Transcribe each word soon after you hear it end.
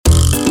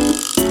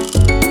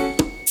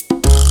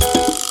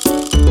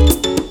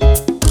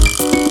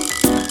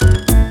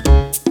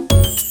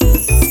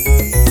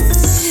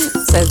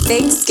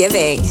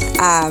Thanksgiving.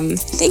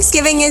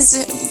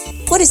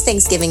 What is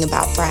Thanksgiving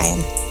about,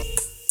 Brian?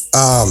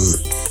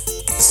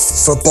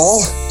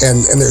 Football,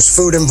 and there's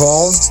food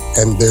involved,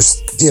 and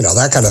there's,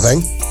 that kind of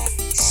thing.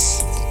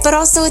 But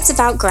also it's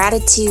about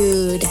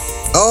gratitude.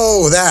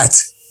 Oh,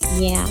 that.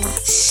 Yeah.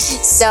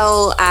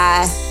 So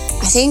I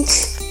think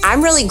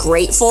I'm really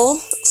grateful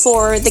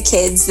for the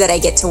kids that I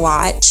get to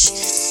watch,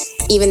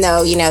 even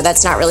though,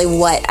 that's not really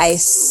what I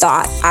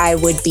thought I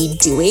would be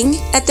doing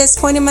at this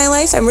point in my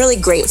life. I'm really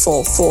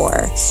grateful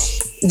for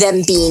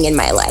them being in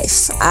my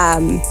life.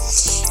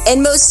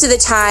 And most of the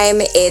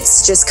time,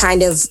 it's just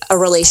kind of a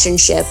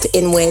relationship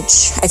in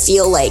which I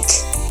feel like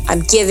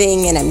I'm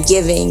giving and I'm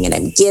giving and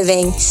I'm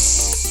giving.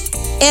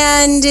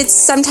 And it's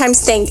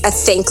sometimes a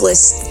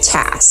thankless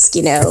task,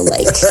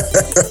 like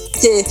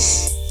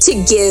to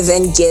give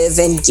and give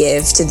and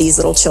give to these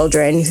little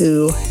children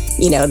who,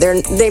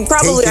 they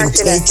probably aren't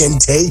going to take and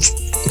take.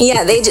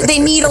 Yeah, they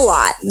need a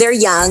lot. They're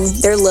young,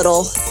 they're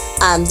little.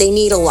 They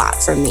need a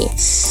lot from me.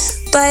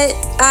 But,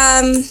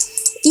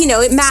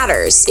 it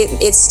matters.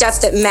 It's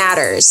stuff that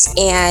matters.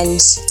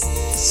 And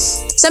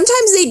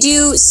sometimes they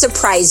do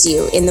surprise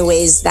you in the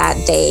ways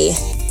that they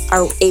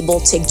are able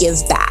to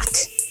give back.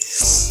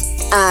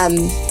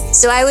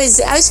 So I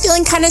was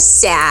feeling kind of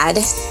sad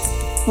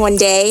one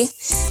day.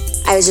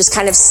 I was just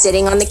kind of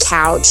sitting on the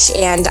couch,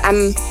 and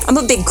I'm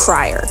a big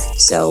crier.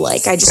 So I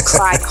just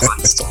cry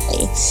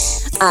constantly.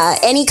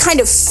 Any kind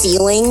of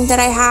feeling that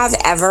I have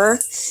ever,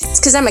 it's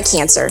because I'm a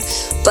Cancer,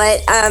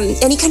 but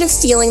any kind of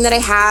feeling that I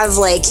have,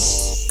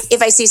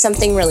 if I see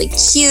something really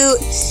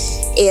cute,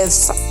 if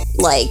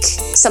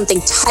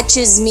something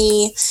touches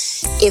me,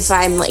 if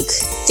I'm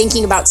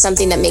thinking about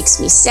something that makes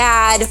me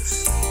sad,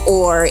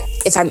 or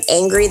if I'm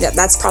angry,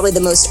 that's probably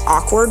the most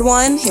awkward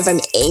one. If I'm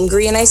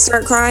angry and I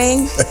start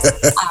crying,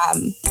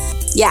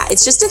 yeah,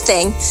 it's just a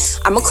thing.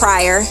 I'm a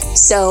crier,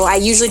 so I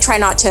usually try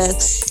not to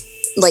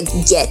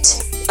get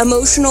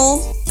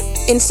emotional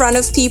in front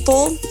of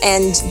people,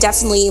 and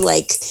definitely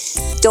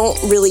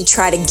don't really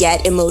try to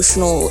get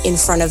emotional in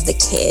front of the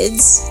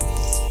kids,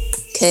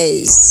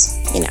 because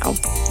I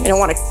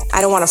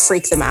don't want to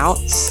freak them out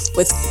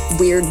with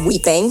weird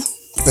weeping.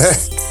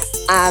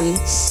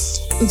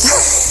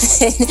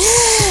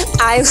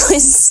 I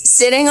was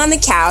sitting on the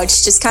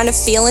couch, just kind of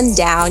feeling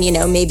down,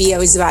 maybe I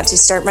was about to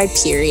start my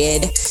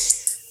period.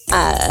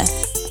 I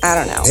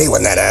don't know. Hey,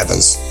 when that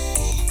happens.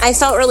 I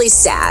felt really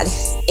sad.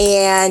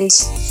 And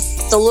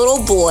the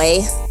little boy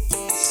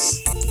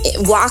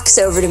walks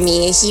over to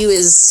me. He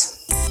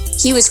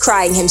was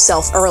crying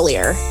himself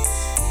earlier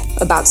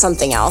about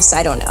something else.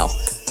 I don't know.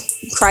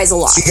 He cries a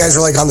lot. So you guys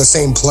are on the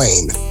same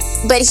plane.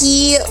 But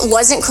he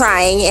wasn't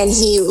crying, and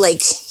he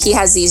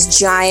has these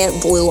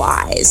giant blue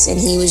eyes, and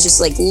he was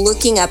just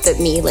looking up at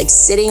me,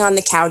 sitting on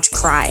the couch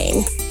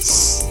crying.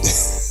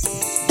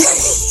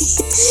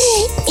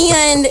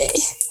 And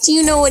do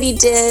you know what he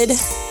did?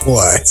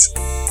 What?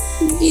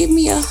 He gave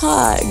me a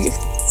hug.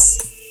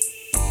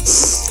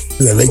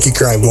 Did that make you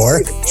cry more?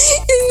 It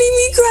made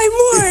me cry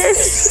more.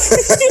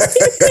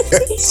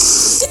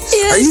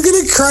 Are you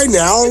going to cry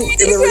now? I'm going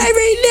to cry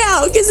right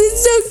now because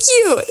it's so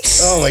cute.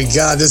 Oh my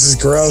God, this is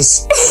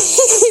gross.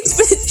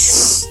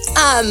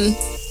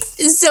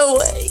 So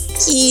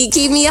he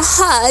gave me a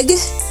hug,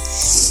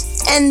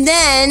 and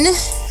then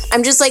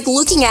I'm just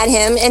looking at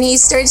him, and he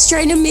starts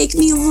trying to make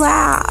me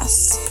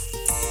laugh.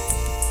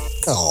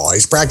 Oh,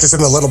 he's practicing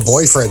the little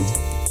boyfriend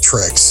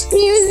tricks. He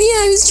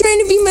was trying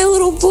to be my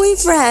little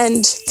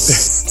boyfriend.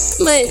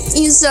 But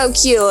he's so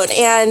cute,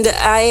 and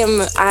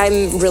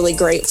I'm really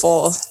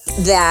grateful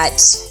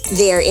that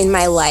they're in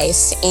my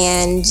life.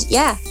 And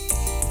yeah,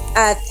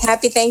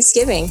 happy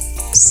Thanksgiving.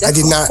 So. I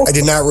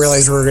did not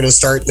realize we were going to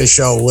start the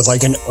show with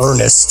an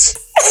earnest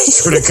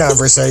sort of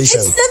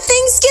conversation. It's the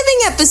Thanksgiving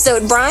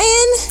episode,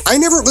 Brian. I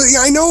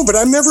know, but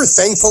I'm never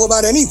thankful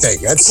about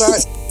anything. That's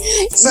not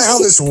how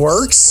this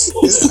works.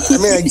 I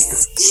mean,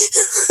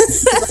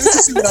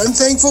 what I'm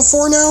thankful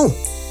for now.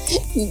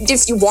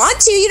 If you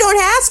want to, you don't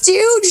have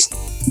to.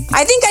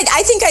 I think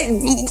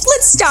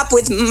let's stop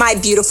with my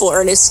beautiful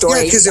earnest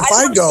story. Yeah, because if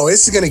I go,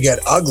 it's going to get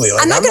ugly.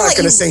 I'm not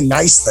going to say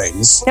nice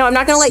things. No, I'm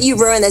not going to let you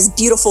ruin this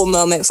beautiful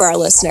moment for our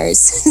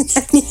listeners.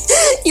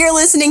 You're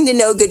listening to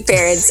No Good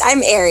Parents.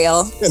 I'm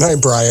Ariel. And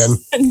I'm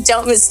Brian.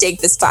 Don't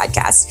mistake this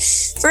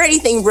podcast for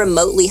anything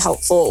remotely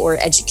helpful or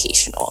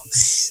educational.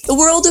 The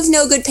world of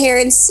No Good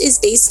Parents is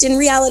based in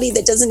reality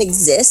that doesn't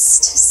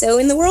exist. So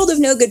in the world of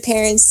No Good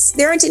Parents,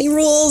 there aren't any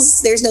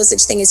rules. There's no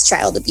such thing as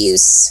child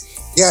abuse.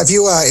 Yeah, if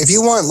you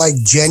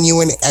want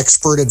genuine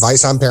expert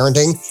advice on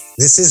parenting,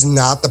 this is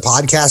not the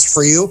podcast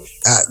for you.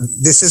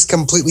 This is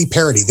completely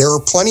parody. There are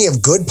plenty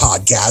of good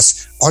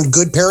podcasts on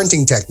good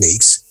parenting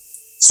techniques.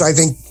 So I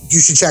think you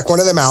should check one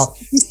of them out,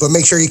 but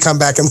make sure you come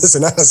back and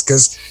listen to us,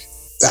 because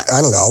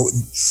I don't know,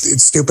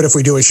 it's stupid if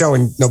we do a show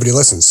and nobody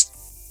listens.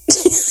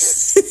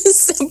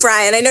 So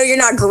Brian, I know you're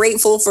not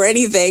grateful for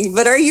anything,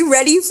 but are you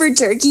ready for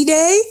Turkey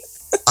Day?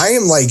 I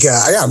am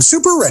I'm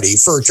super ready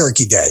for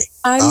Turkey Day.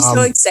 I'm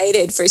so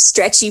excited for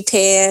stretchy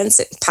pants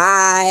and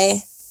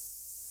pie.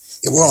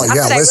 Well, Not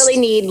yeah. that I really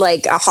need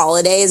like a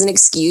holiday as an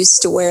excuse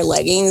to wear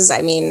leggings.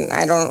 I mean,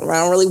 I don't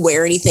really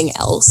wear anything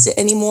else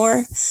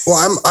anymore.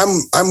 Well,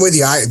 I'm with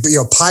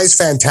you. Pie's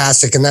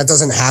fantastic, and that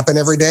doesn't happen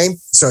every day.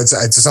 So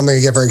it's something I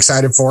get very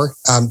excited for.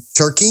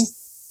 Turkey,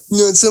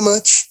 not so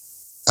much.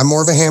 I'm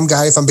more of a ham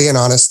guy, if I'm being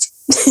honest.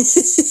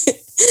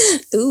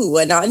 Ooh,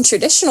 a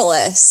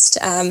non-traditionalist.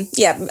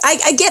 Yeah,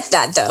 I get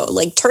that though.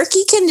 Like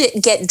turkey can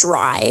get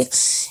dry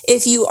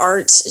if you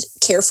aren't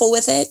careful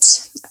with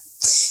it.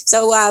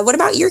 So what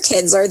about your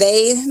kids? Are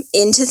they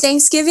into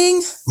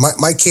Thanksgiving?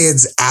 My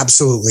kids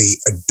absolutely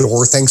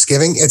adore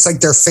Thanksgiving. It's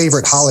like their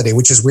favorite holiday,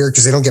 which is weird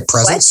because they don't get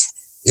presents.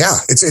 What? Yeah,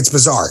 it's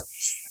bizarre.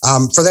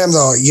 For them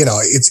though,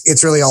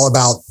 it's really all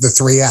about the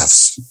 3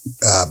 F's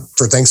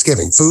for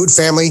Thanksgiving: food,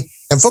 family,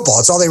 and football.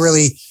 It's all they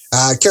really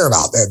care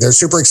about. They're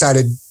super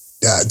excited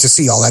to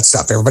see all that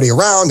stuff. Everybody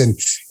around, and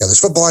there's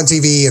football on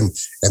TV, and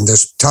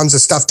there's tons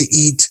of stuff to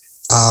eat.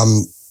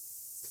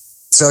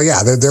 So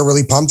yeah, they're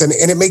really pumped, and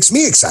it makes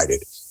me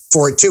excited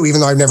for it too, even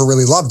though I've never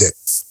really loved it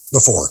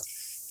before.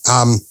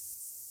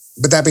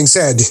 But that being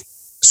said,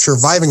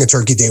 surviving a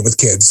turkey day with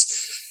kids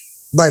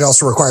might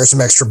also require some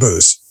extra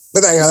booze.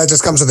 But that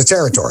just comes with the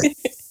territory.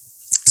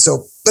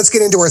 So let's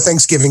get into our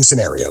Thanksgiving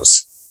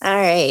scenarios. All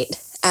right.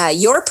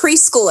 Your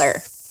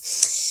preschooler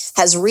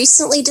has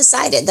recently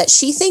decided that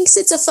she thinks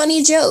it's a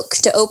funny joke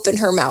to open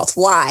her mouth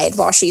wide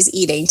while she's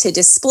eating to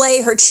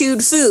display her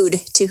chewed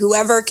food to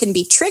whoever can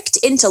be tricked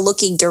into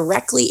looking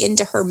directly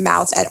into her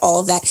mouth at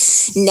all of that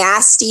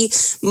nasty,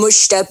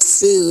 mushed up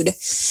food.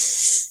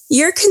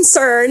 You're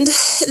concerned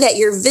that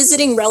your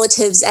visiting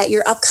relatives at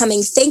your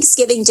upcoming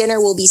Thanksgiving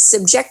dinner will be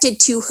subjected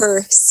to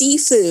her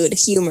seafood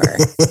humor.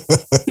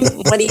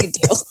 What do you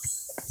do?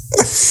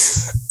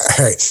 All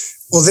right.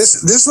 Well,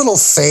 this little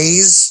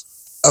phase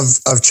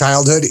of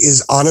childhood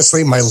is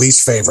honestly my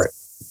least favorite.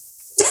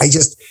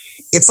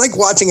 It's like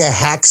watching a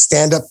hack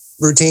stand-up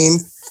routine.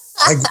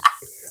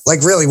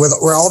 Like really,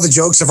 where all the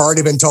jokes have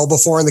already been told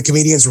before and the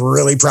comedian's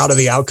really proud of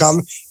the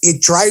outcome.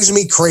 It drives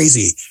me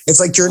crazy. It's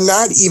like you're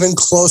not even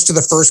close to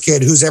the first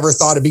kid who's ever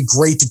thought it'd be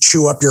great to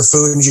chew up your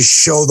food and just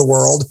show the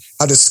world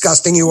how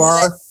disgusting you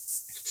are.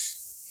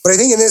 But I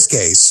think in this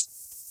case,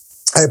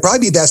 it'd probably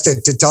be best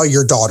to tell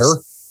your daughter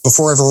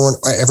before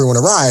everyone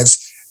arrives.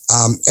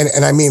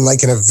 And I mean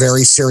like in a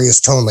very serious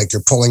tone, like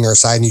you're pulling her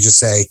aside and you just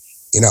say,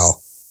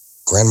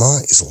 Grandma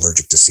is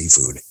allergic to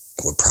seafood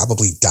and would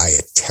probably die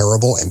a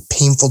terrible and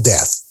painful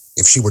death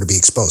if she were to be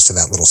exposed to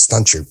that little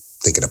stunt you're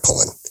thinking of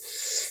pulling.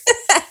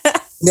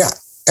 Yeah.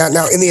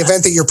 Now, in the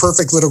event that your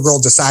perfect little girl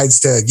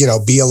decides to,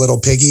 be a little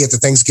piggy at the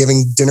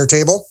Thanksgiving dinner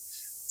table,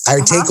 I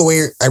would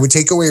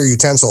take away her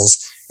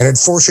utensils and I'd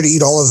force her to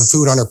eat all of the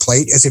food on her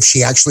plate as if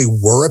she actually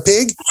were a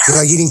pig,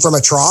 like eating from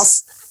a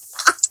trough.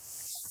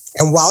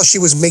 And while she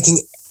was making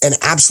an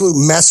absolute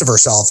mess of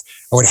herself,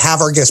 I would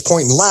have our guests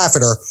point and laugh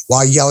at her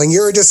while yelling,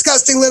 "You're a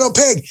disgusting little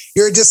pig.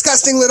 You're a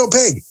disgusting little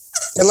pig."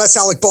 Unless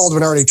Alec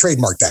Baldwin already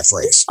trademarked that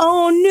phrase.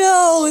 Oh,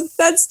 no,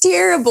 that's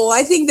terrible.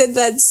 I think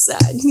that's,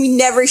 we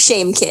never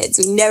shame kids.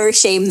 We never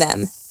shame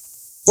them.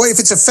 Boy, if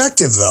it's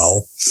effective,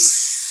 though,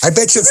 I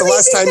bet you it's the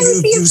last time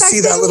you see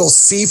that little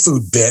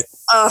seafood bit.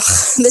 Ugh,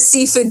 the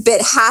seafood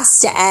bit has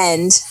to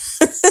end.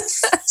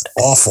 It's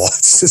awful.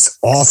 It's just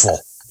awful.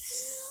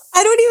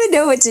 I don't even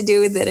know what to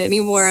do with it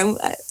anymore.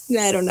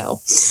 I don't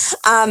know.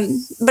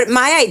 But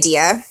my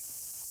idea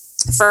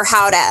for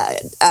how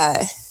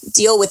to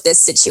deal with this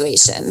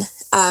situation,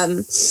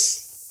 and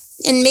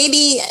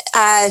maybe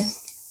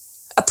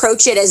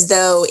approach it as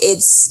though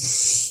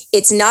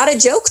it's not a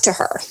joke to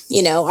her.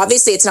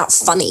 Obviously it's not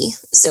funny,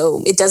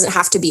 so it doesn't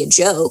have to be a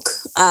joke.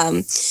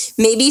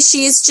 Maybe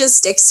she's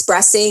just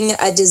expressing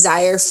a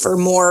desire for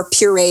more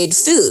pureed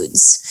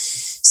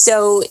foods.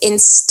 So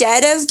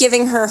instead of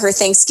giving her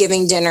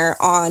Thanksgiving dinner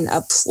on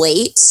a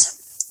plate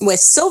with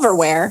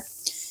silverware,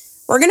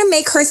 we're going to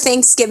make her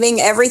Thanksgiving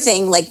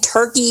everything like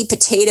turkey,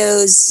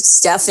 potatoes,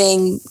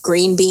 stuffing,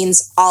 green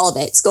beans, all of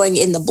it. It's going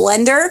in the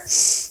blender.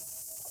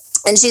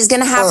 And she's going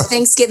to have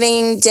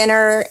Thanksgiving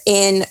dinner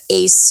in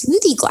a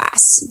smoothie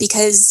glass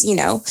because,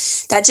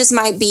 that just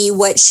might be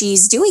what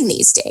she's doing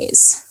these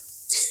days.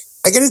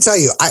 I got to tell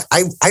you,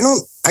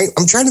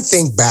 I'm trying to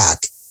think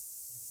back.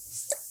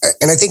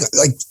 And I think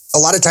like a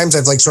lot of times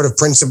I've like sort of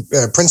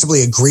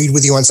principally agreed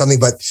with you on something,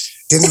 but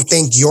didn't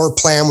think your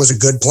plan was a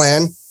good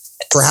plan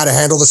for how to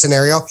handle the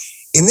scenario.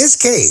 In this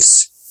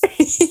case,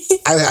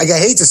 I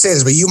hate to say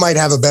this, but you might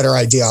have a better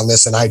idea on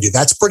this than I do.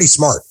 That's pretty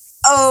smart.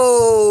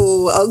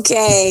 Oh,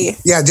 okay.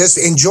 Yeah, just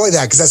enjoy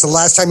that because that's the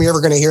last time you're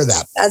ever going to hear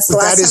that. That's the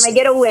last time I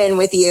get a win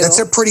with you. That's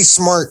a pretty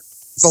smart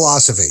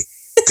philosophy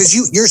because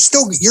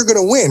you're going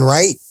to win,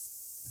 right?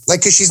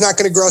 Like, because she's not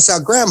going to gross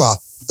out grandma.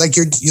 Like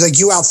you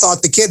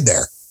outthought the kid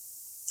there.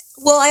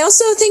 Well, I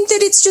also think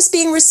that it's just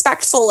being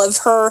respectful of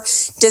her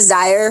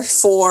desire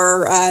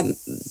for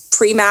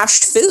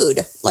pre-mashed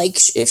food. Like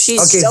if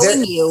she's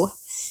showing you.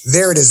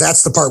 There it is.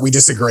 That's the part we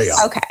disagree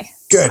on. Okay.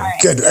 Good,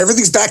 right. Good.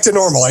 Everything's back to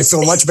normal. I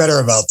feel much better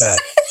about that.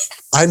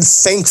 I'm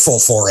thankful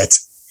for it.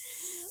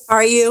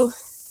 Are you?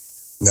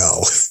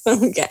 No.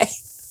 Okay.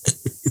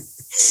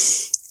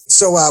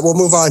 So we'll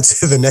move on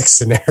to the next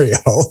scenario.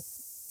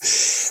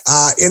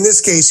 In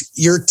this case,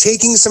 you're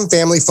taking some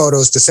family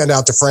photos to send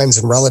out to friends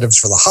and relatives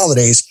for the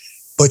holidays,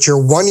 but your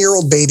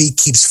 1-year-old baby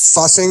keeps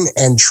fussing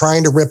and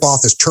trying to rip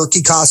off his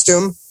turkey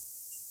costume.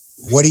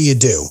 What do you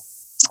do?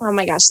 Oh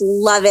my gosh,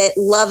 love it.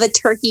 Love a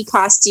turkey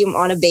costume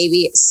on a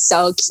baby.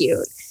 So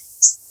cute.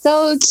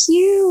 So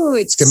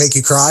cute. It's going to make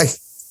you cry?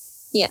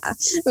 Yeah,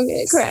 I'm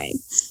going to cry.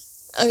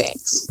 Okay.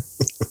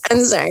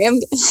 I'm sorry.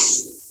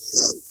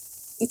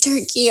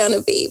 Turkey on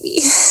a baby.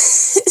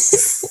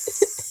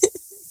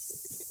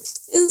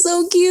 It's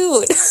so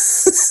cute.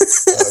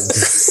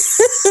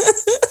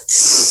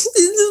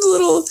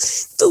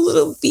 The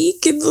little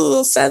beak and the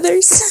little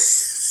feathers.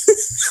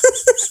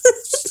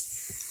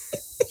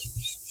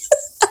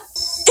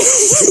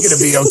 You're going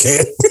to be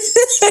okay.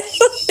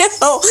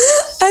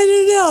 I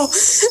don't know.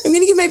 I'm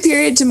going to get my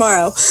period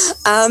tomorrow.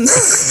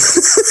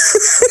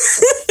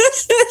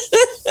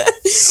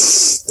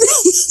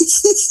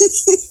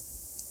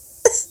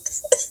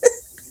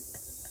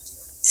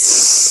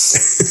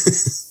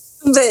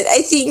 But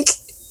I think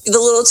the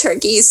little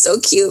turkey is so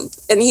cute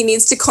and he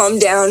needs to calm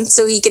down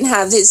so he can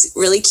have his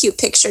really cute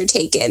picture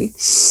taken.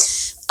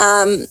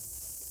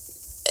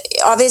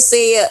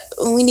 Obviously,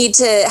 we need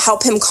to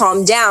help him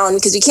calm down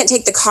because we can't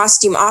take the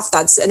costume off.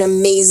 That's an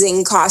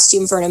amazing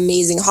costume for an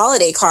amazing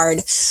holiday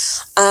card.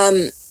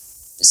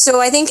 So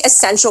I think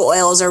essential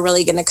oils are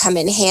really going to come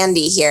in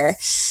handy here.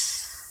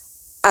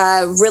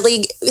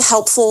 Really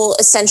helpful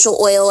essential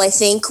oil, I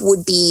think,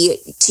 would be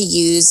to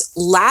use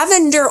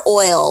lavender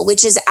oil,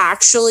 which is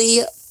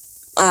actually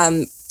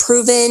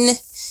proven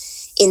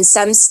in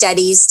some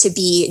studies to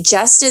be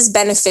just as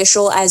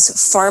beneficial as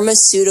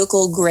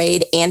pharmaceutical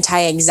grade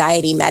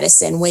anti-anxiety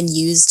medicine when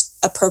used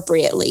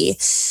appropriately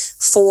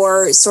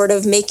for sort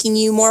of making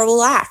you more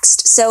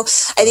relaxed. So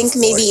I think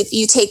maybe if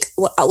you take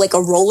like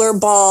a roller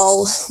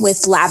ball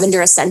with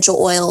lavender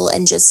essential oil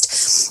and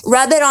just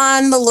rub it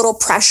on the little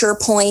pressure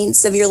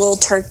points of your little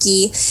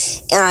turkey,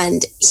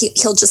 and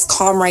he'll just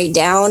calm right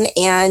down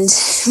and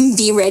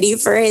be ready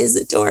for his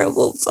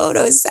adorable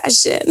photo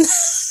session.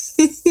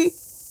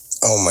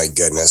 Oh my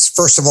goodness.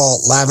 First of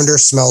all, lavender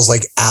smells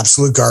like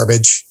absolute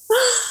garbage.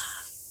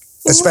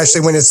 Especially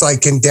when it's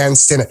like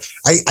condensed in it.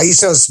 I used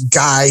to know this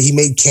guy, he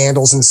made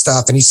candles and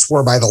stuff and he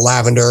swore by the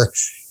lavender.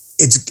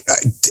 It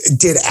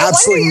did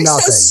absolutely you're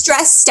nothing. So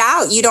stressed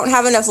out. You don't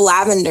have enough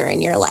lavender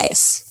in your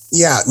life.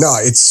 Yeah, no,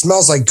 it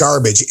smells like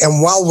garbage.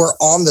 And while we're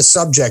on the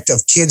subject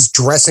of kids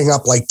dressing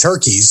up like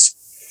turkeys,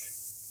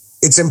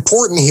 it's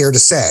important here to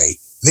say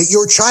that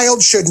your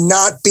child should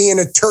not be in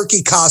a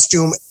turkey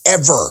costume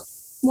ever.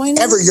 Why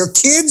not? Ever. Your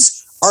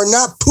kids are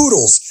not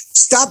poodles.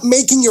 Stop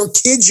making your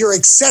kids your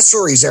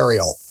accessories,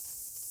 Ariel.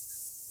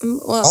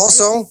 Well,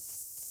 also,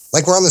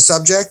 like we're on the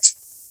subject,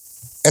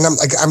 and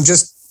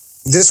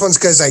this one's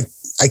because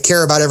I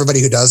care about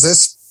everybody who does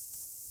this.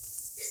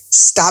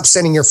 Stop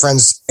sending your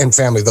friends and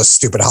family those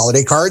stupid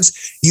holiday cards.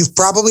 You've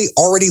probably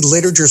already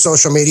littered your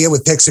social media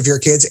with pics of your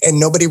kids, and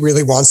nobody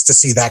really wants to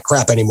see that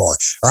crap anymore.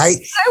 All right?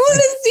 I want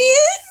to see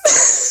it.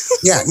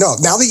 Yeah, no,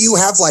 now that you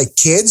have like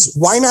kids,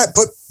 why not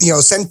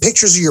send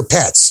pictures of your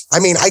pets? I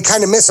mean, I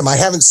kind of miss them. I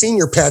haven't seen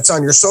your pets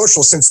on your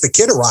social since the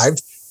kid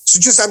arrived. So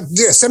just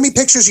send me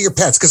pictures of your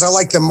pets because I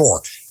like them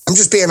more. I'm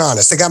just being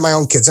honest. I got my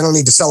own kids. I don't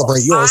need to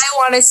celebrate yours. I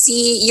want to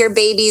see your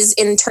babies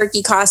in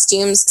turkey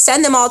costumes.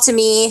 Send them all to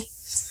me.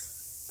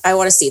 I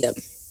want to see them.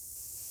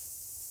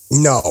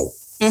 No.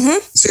 Mm-hmm.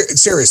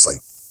 Seriously.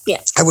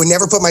 Yeah. I would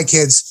never put my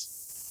kids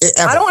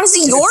ever. I don't want to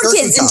see your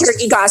kids in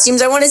turkey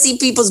costumes. I want to see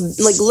people's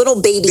like little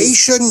babies. They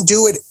shouldn't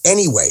do it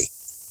anyway,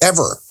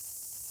 ever.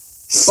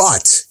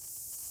 But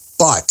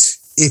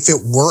if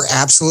it were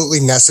absolutely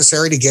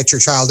necessary to get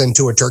your child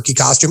into a turkey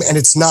costume, and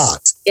it's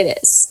not. It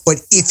is.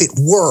 But if it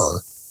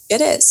were. It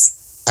is.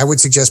 I would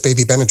suggest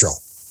baby Benadryl.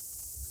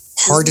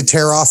 Hard to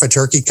tear off a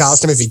turkey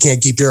costume if you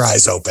can't keep your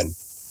eyes open.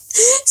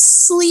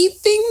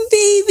 Sleeping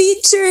baby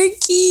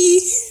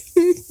turkey.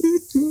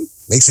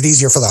 Makes it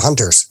easier for the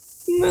hunters.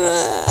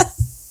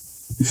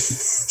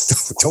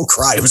 Don't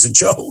cry. It was a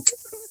joke.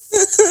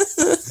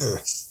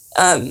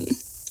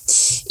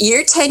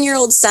 Your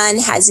 10-year-old son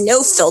has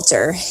no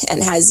filter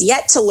and has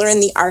yet to learn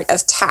the art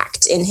of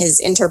tact in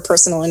his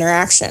interpersonal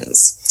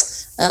interactions.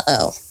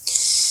 Uh-oh.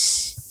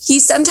 He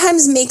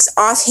sometimes makes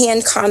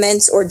offhand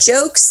comments or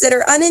jokes that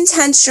are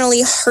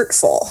unintentionally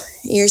hurtful.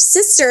 Your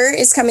sister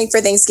is coming for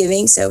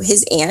Thanksgiving, so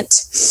his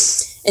aunt,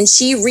 and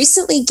she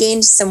recently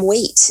gained some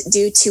weight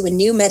due to a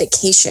new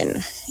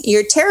medication.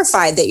 You're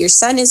terrified that your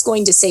son is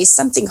going to say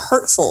something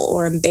hurtful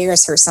or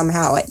embarrass her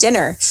somehow at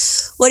dinner.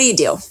 What do you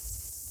do?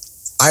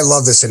 I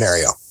love this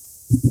scenario.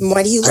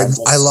 Why do you love it?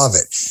 I love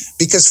it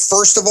because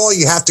first of all,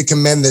 you have to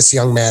commend this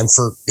young man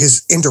for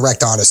his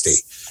indirect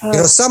honesty.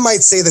 Some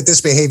might say that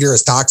this behavior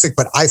is toxic,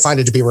 but I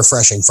find it to be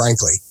refreshing,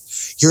 frankly.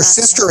 Your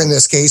sister in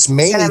this case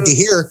may need to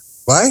hear,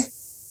 what?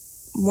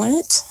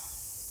 What?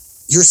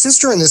 Your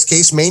sister in this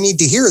case may need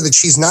to hear that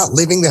she's not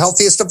living the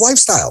healthiest of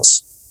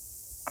lifestyles.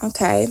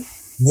 Okay.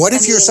 What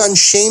if your son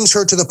shames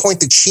her to the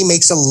point that she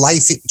makes a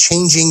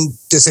life-changing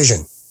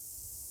decision?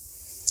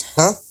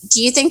 Huh?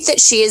 Do you think that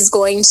she is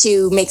going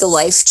to make a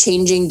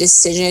life-changing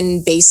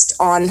decision based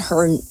on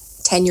her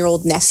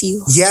 10-year-old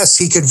nephew? Yes,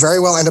 he could very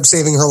well end up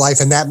saving her life,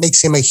 and that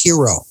makes him a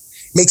hero.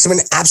 Makes him an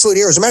absolute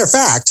hero. As a matter of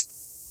fact,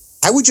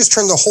 I would just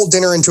turn the whole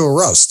dinner into a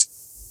roast.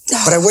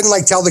 But I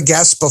wouldn't tell the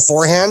guests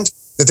beforehand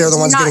that they're the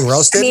ones getting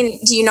roasted. I mean,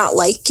 do you not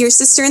like your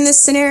sister in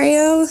this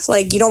scenario?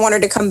 Like, you don't want her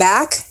to come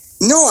back?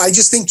 No, I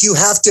just think you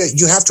have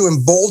to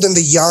embolden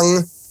the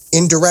young,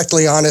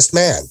 indirectly honest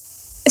man.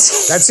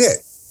 That's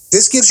it.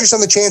 This gives your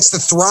son the chance to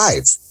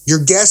thrive. Your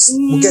guests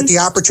will get the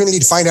opportunity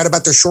to find out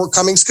about their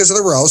shortcomings because of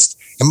the roast.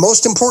 And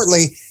most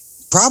importantly,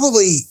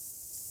 probably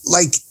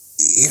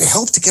it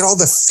helped to get all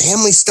the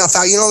family stuff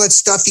out. You know, that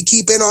stuff you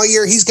keep in all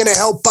year. He's going to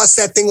help bust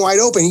that thing wide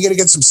open. You're going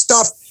to get some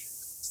stuff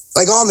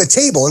on the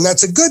table, and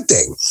that's a good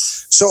thing.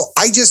 So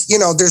I just,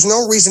 there's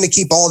no reason to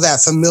keep all that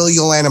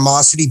familial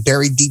animosity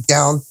buried deep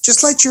down.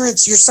 Just let your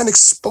son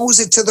expose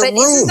it to the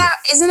room.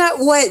 Isn't that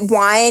what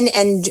wine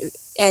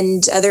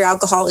and other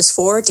alcohol is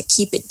for? To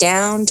keep it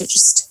down, to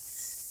just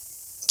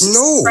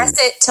suppress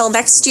it till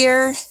next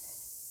year?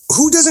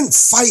 Who doesn't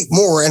fight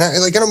more? And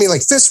I don't mean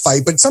fist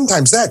fight, but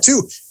sometimes that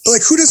too.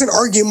 But who doesn't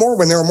argue more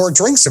when there are more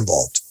drinks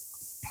involved?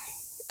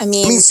 I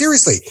mean,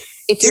 seriously.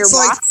 If you're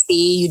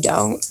waspy, you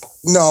don't.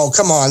 No,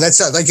 come on. That's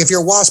not if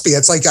you're waspy,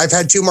 it's I've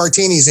had 2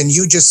 martinis and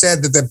you just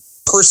said that the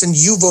person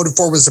you voted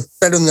for was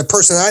better than the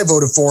person I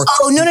voted for.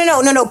 Oh,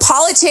 no.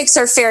 Politics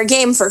are fair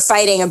game for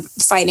fighting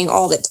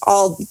all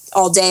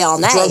day, all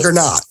night. Drunk or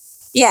not.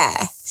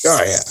 Yeah.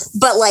 Oh, yeah.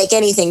 But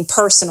anything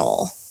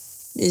personal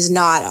is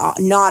not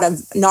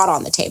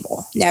on the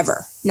table.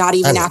 Never. Not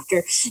even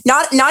after.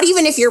 Not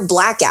even if you're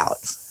blackout.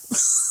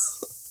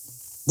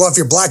 Well, if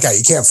you're blackout,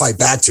 you can't fight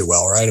back too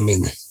well, right? I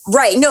mean.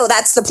 Right. No,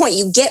 that's the point.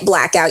 You get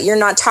blackout. You're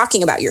not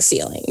talking about your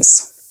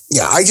feelings.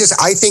 Yeah, I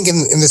think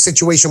in the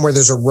situation where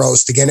there's a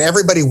roast, again,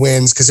 everybody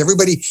wins because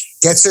everybody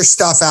gets their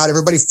stuff out.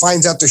 Everybody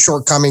finds out their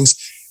shortcomings.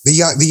 The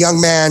young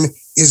man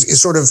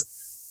is sort of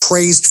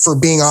praised for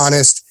being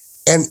honest.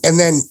 And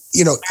then,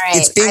 right.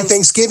 It's being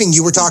Thanksgiving.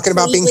 You were talking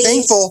about being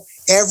thankful.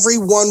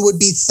 Everyone would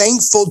be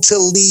thankful to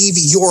leave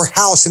your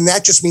house. And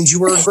that just means you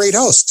were a great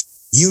host.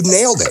 You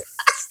nailed it.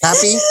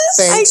 Happy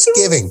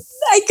Thanksgiving.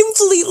 I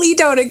completely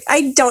don't.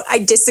 I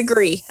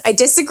disagree. I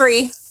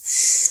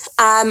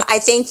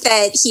think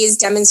that he is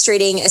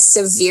demonstrating a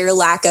severe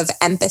lack of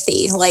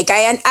empathy.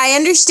 I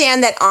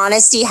understand that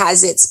honesty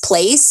has its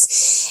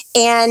place,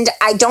 and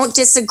I don't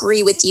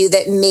disagree with you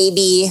that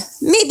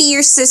maybe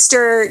your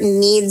sister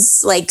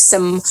needs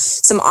some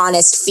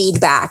honest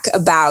feedback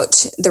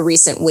about the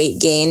recent weight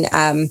gain.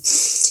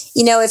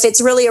 If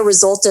it's really a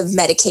result of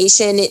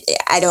medication,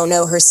 I don't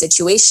know her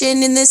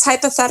situation in this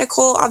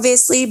hypothetical,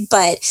 obviously,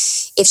 but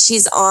if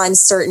she's on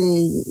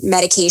certain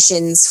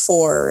medications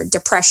for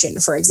depression,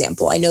 for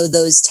example, I know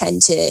those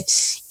tend to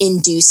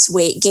induce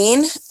weight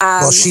gain.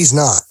 Well, she's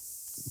not.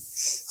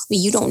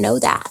 You don't know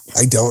that.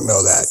 I don't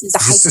know that. This is a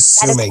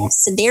hypothetical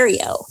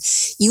scenario.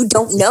 You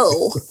don't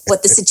know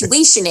what the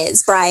situation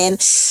is, Brian.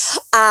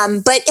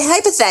 But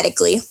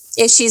hypothetically,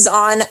 if she's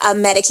on a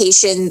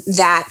medication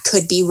that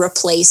could be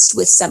replaced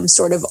with some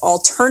sort of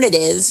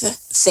alternative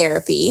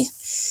therapy,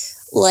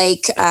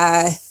 like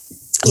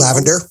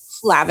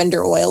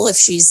lavender oil, if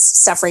she's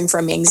suffering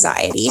from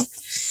anxiety.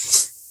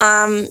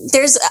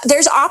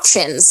 There's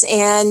options,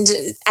 and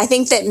I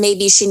think that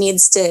maybe she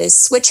needs to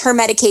switch her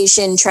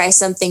medication, try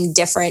something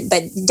different,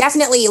 but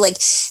definitely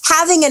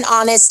having an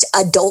honest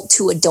adult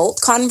to adult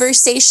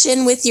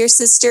conversation with your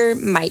sister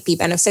might be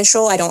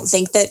beneficial. I don't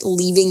think that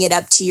leaving it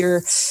up to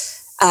your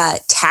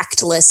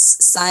tactless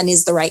son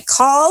is the right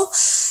call.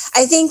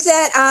 I think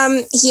that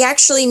he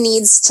actually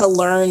needs to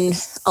learn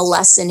a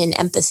lesson in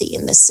empathy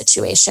in this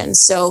situation.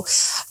 So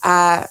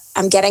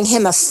I'm getting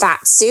him a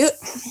fat suit,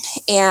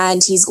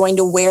 and he's going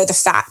to wear the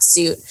fat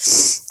suit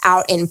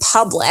out in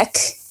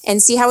public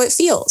and see how it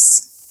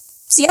feels.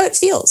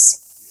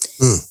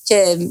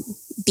 To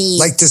be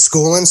to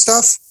school and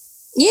stuff.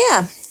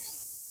 Yeah,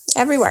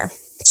 everywhere.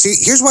 See,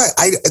 here's why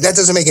that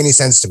doesn't make any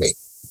sense to me.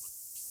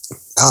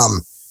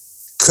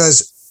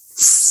 Because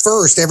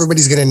first,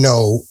 everybody's going to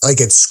know,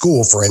 at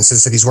school, for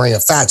instance, that he's wearing a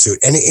fat suit.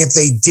 And if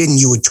they didn't,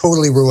 you would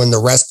totally ruin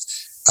the rest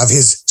of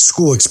his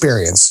school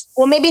experience.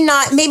 Well, maybe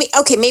not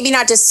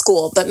just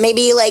school, but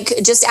maybe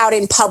just out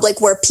in public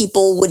where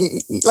people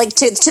wouldn't,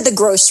 to the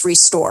grocery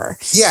store.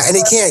 Yeah, and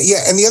it can't.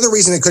 Yeah, and the other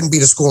reason it couldn't be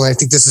to school, and I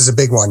think this is a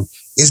big one,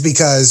 is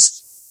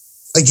because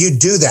you'd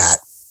do that,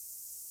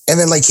 and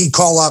then he'd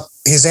call up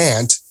his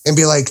aunt and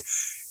be like,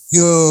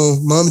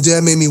 Mom and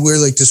Dad made me wear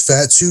this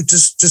fat suit to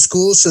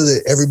school so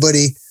that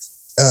everybody,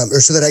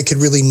 or so that I could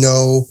really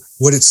know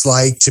what it's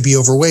like to be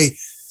overweight.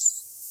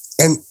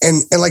 And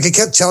I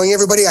kept telling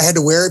everybody I had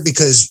to wear it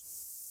because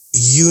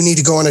you need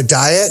to go on a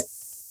diet.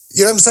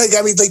 You know what I'm saying?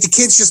 I mean, the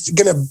kid's just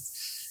going to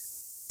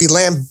be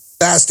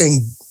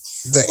lambasting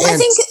the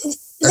aunt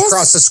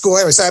across the school.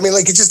 Anyway, so I mean,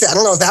 it's just, I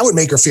don't know if that would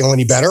make her feel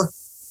any better.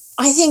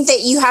 I think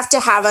that you have to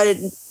have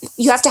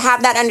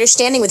that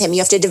understanding with him. You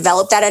have to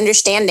develop that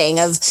understanding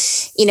of,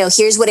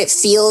 here's what it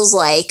feels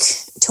like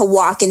to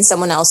walk in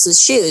someone else's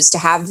shoes, to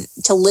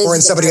live, or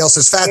in somebody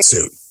else's fat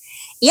suit.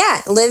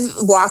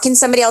 walk in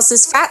somebody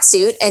else's fat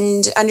suit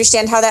and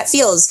understand how that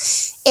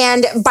feels.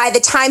 And by the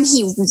time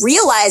he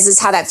realizes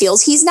how that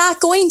feels, he's not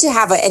going to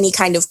have any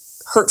kind of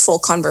hurtful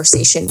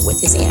conversation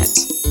with his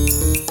aunt.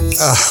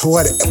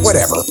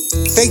 Whatever.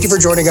 Thank you for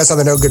joining us on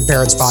the No Good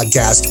Parents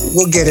podcast.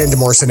 We'll get into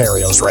more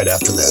scenarios right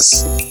after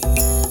this.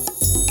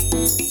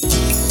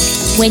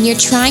 When you're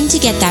trying to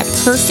get that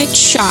perfect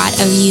shot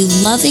of you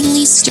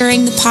lovingly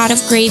stirring the pot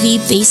of gravy,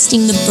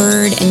 basting the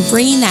bird, and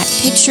bringing that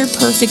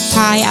picture-perfect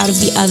pie out of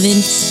the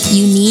oven,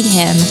 you need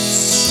him.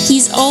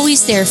 He's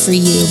always there for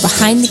you,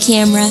 behind the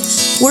camera,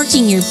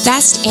 working your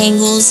best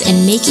angles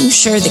and making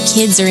sure the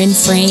kids are in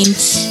frame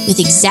with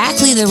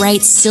exactly the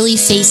right silly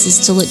faces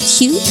to look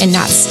cute and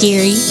not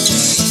scary.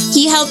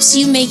 He helps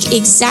you make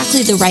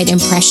exactly the right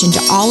impression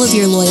to all of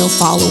your loyal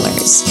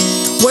followers.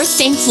 We're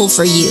thankful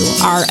for you,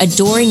 our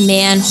adoring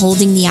man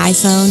holding the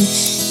iPhone.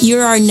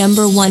 You're our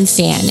 #1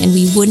 fan, and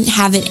we wouldn't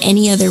have it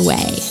any other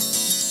way.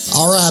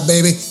 All right,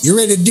 baby. You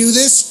ready to do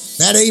this?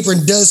 That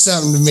apron does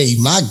something to me.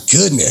 My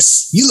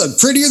goodness. You look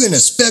prettier than a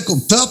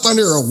speckled pup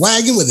under a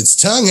wagon with its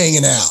tongue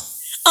hanging out.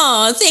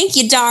 Oh, thank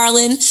you,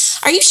 darling.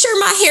 Are you sure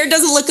my hair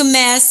doesn't look a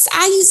mess?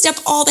 I used up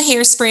all the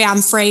hairspray, I'm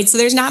afraid, so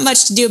there's not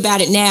much to do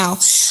about it now.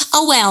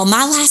 Oh well,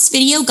 my last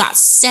video got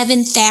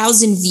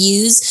 7,000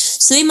 views,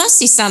 so they must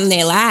see something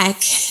they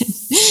like.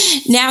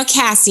 Now,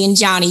 Cassie and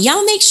Johnny,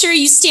 y'all make sure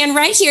you stand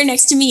right here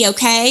next to me,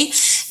 okay?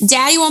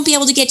 Daddy won't be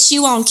able to get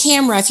you on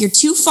camera if you're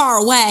too far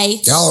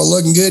away. Y'all are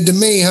looking good to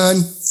me,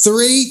 hun.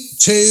 3,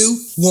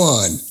 2,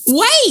 1.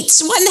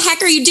 Wait, what in the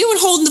heck are you doing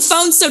holding the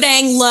phone so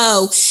dang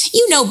low?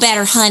 You know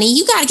better, honey.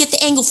 You got to get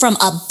the angle from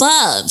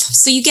above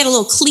so you get a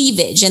little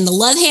cleavage and the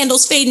love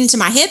handles fade into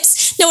my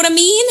hips. Know what I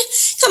mean?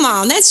 Come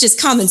on, that's just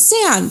common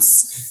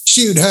sense.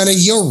 Shoot, honey,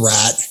 you're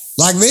right.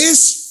 Like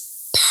this?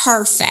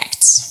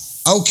 Perfect.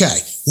 Okay,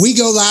 we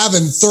go live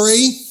in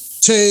 3,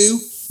 2,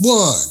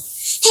 1.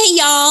 Hey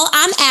y'all,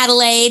 I'm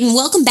Adelaide and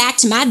welcome back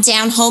to my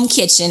down home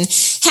kitchen.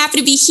 Happy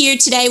to be here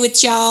today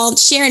with y'all,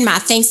 sharing my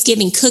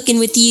Thanksgiving cooking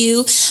with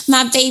you.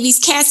 My babies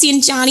Cassie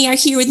and Johnny are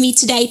here with me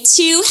today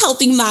too,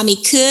 helping mommy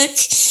cook.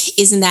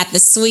 Isn't that the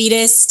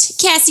sweetest?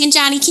 Cassie and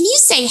Johnny, can you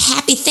say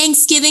happy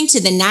Thanksgiving to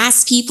the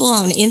nice people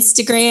on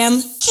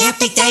Instagram?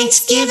 Happy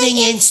Thanksgiving,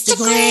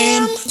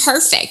 Instagram.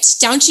 Perfect.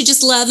 Don't you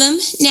just love them?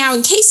 Now,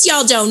 in case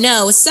y'all don't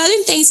know, a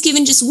Southern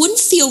Thanksgiving just wouldn't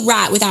feel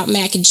right without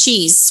mac and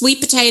cheese, sweet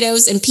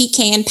potatoes, and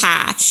pecan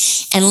pie.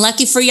 And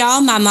lucky for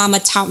y'all, my mama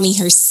taught me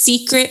her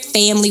secret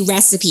family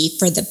recipe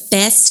for the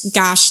best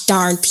gosh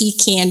darn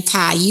pecan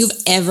pie you've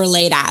ever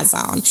laid eyes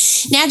on.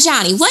 Now,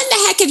 Johnny, what in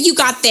the heck have you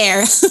got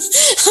there?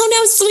 Oh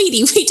no,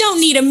 sweetie, we don't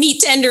need a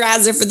meat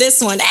tenderizer for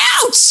this one.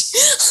 Ouch!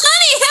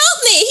 Honey,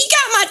 help me! He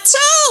got my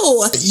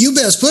toe! You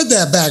best put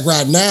that back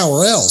right now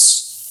or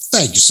else.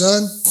 Thank you,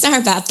 son.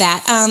 Sorry about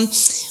that.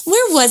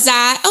 Where was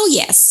I? Oh,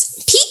 yes.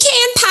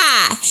 Pecan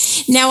pie.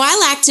 Now, I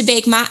like to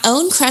bake my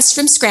own crust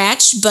from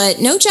scratch, but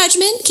no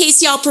judgment. In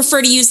case y'all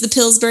prefer to use the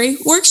Pillsbury,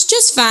 works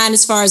just fine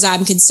as far as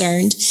I'm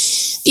concerned.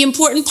 The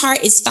important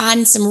part is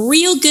finding some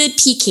real good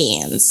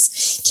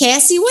pecans.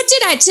 Cassie, what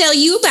did I tell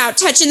you about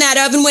touching that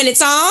oven when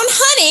it's on?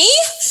 Honey,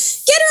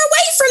 get her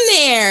away from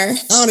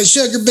there. On it,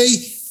 Sugar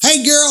Bee.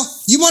 Hey, girl,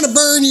 you want to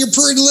burn your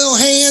pretty little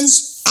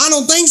hands? I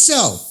don't think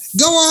so.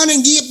 Go on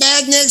and get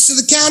back next to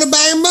the counter by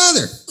your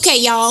mother.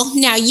 Okay, y'all.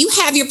 Now you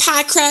have your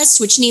pie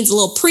crust, which needs a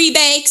little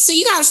pre-bake, so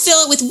you gotta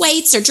fill it with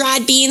weights or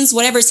dried beans,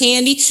 whatever's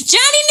handy.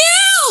 Johnny,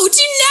 no!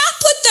 Do not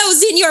put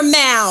those in your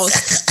mouth.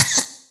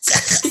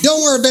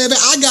 Don't worry, baby.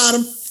 I got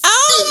them.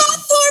 Oh, my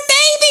poor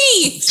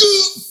baby.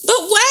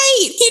 But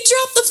wait, he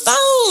dropped the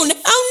phone.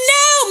 Oh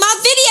no, my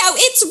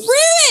video, it's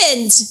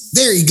ruined.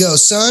 There you go,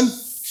 son.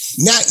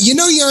 Now, you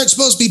know you aren't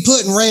supposed to be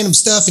putting random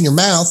stuff in your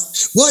mouth.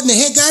 What in the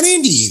heck got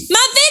into you?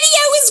 My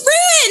video is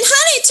ruined.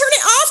 Honey, turn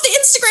it off. The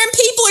Instagram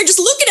people are just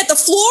looking at the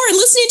floor and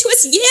listening to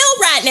us yell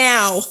right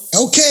now.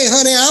 Okay,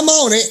 honey, I'm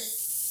on it.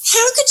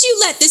 How could you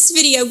let this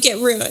video get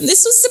ruined?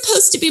 This was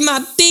supposed to be my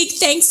big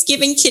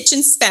Thanksgiving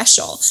kitchen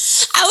special.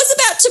 I was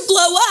about to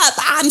blow up.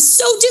 I'm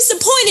so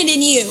disappointed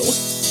in you.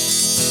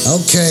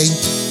 Okay,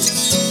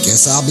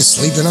 guess I'll be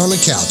sleeping on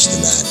the couch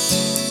tonight.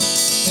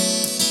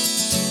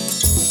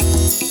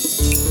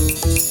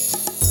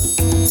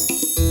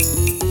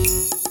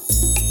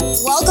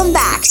 Welcome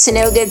back to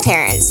No Good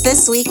Parents.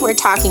 This week we're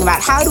talking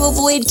about how to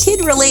avoid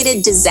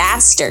kid-related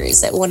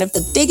disasters at one of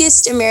the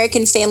biggest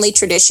American family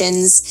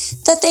traditions,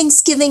 the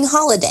Thanksgiving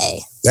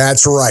holiday.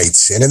 That's right.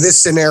 And in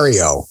this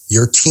scenario,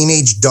 your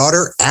teenage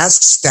daughter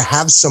asks to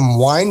have some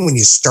wine when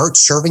you start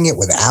serving it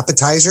with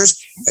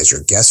appetizers as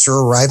your guests are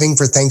arriving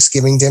for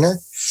Thanksgiving dinner.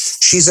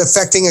 She's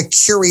affecting a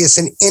curious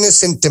and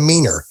innocent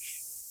demeanor,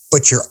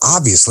 but you're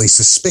obviously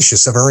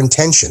suspicious of her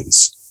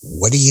intentions.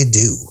 What do you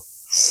do?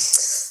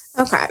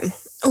 Okay.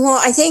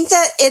 Well, I think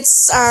that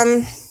it's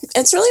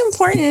really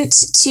important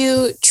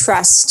to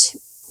trust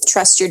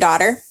your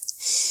daughter.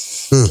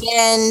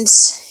 And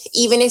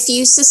even if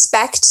you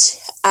suspect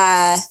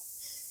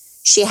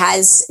she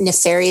has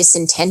nefarious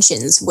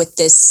intentions with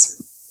this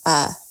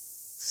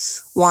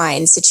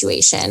wine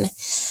situation,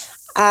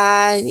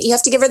 you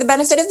have to give her the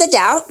benefit of the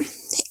doubt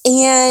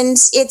and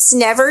it's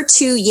never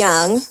too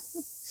young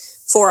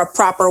for a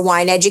proper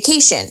wine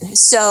education.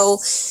 So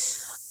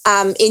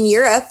in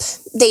Europe,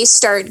 they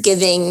start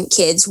giving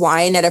kids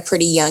wine at a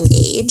pretty young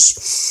age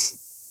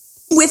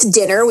with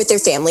dinner with their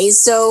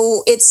families.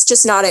 So it's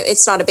just not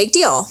a big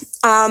deal.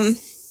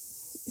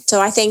 So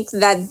I think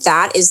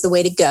that is the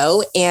way to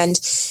go, and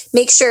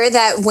make sure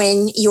that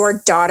when your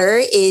daughter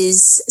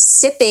is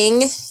sipping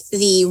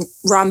the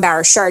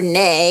Rombauer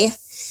Chardonnay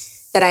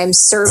that I'm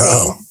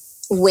serving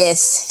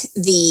with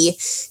the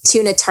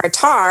tuna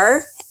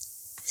tartare.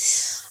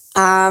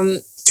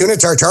 Tuna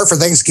tartare for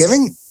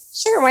Thanksgiving?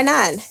 Sure, why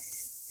not?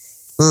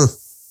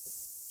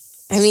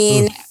 I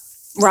mean,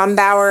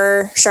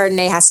 Rombauer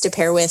Chardonnay has to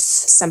pair with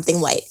something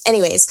light.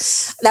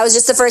 Anyways, that was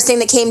just the first thing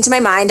that came to my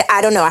mind.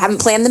 I don't know. I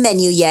haven't planned the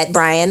menu yet,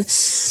 Brian.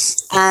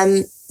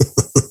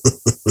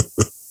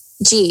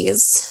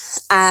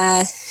 Geez.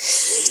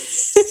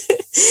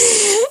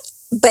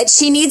 But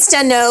she needs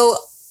to know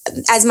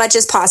as much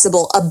as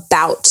possible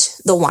about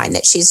the wine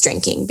that she's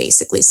drinking,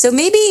 basically. So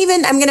maybe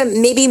even I'm going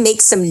to maybe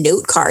make some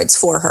note cards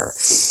for her,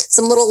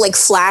 some little like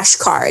flash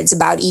cards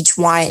about each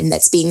wine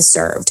that's being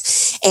served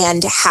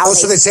and how.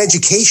 So that's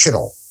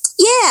educational.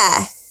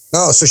 Yeah.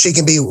 Oh, so she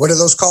can be, what are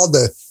those called?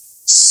 The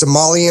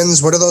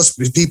Somalians? What are those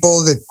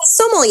people that?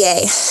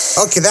 Sommelier.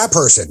 Okay, that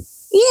person.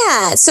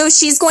 Yeah. So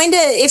she's going to,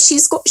 if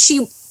she's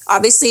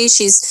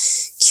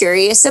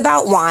curious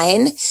about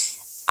wine,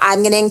 I'm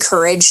going to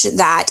encourage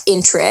that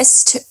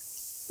interest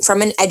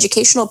from an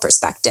educational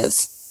perspective.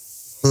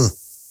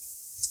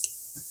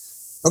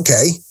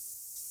 Okay.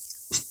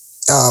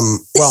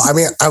 Well, I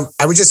mean,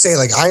 I would just say,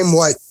 like, I'm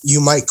what you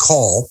might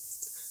call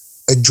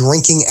a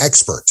drinking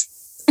expert.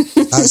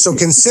 So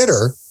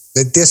consider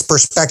that this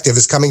perspective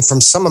is coming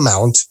from some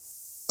amount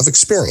of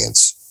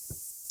experience.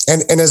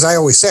 And as I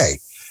always say,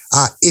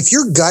 if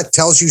your gut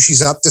tells you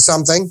she's up to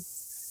something,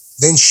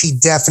 then she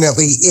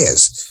definitely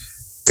is.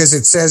 Because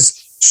it says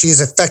she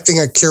is affecting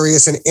a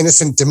curious and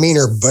innocent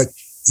demeanor, but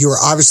you are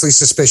obviously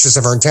suspicious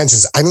of her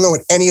intentions. I don't know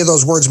what any of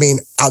those words mean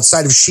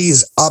outside of she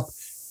is up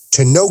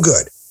to no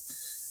good.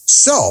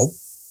 So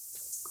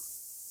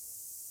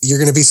you're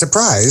going to be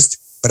surprised,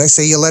 but I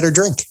say you let her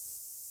drink.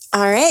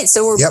 All right.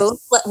 So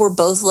we're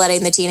both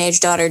letting the teenage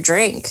daughter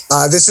drink.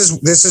 This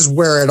is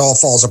where it all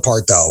falls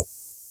apart, though.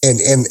 And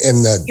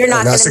you're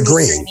not going to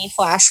agree. any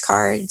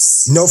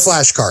flashcards. No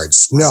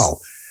flashcards.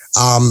 No.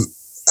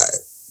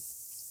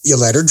 You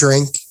let her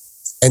drink.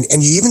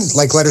 And you even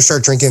like let her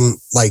start drinking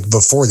like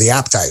before the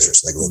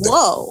appetizers, like a little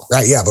Whoa. Bit.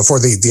 Right? Yeah, before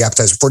the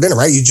appetizers, before dinner,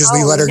 right? You just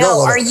let her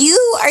go. Are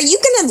you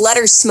going to let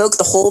her smoke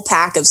the whole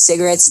pack of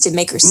cigarettes to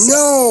make her sick?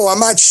 No, I'm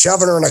not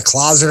shoving her in a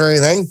closet or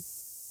anything.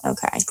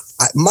 Okay.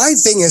 My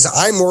thing is,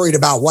 I'm worried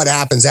about what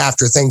happens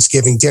after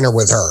Thanksgiving dinner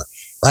with her,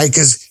 right?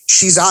 Because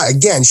she's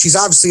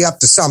obviously up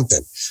to something.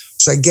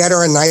 So I get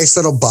her a nice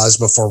little buzz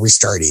before we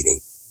start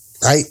eating,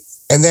 right?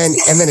 And then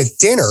at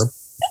dinner,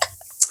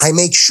 I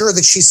make sure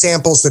that she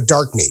samples the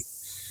dark meat.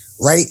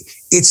 Right?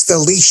 It's the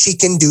least she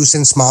can do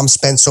since mom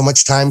spent so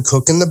much time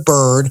cooking the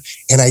bird.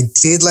 And I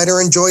did let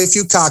her enjoy a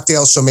few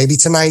cocktails. So maybe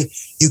tonight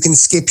you can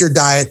skip your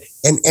diet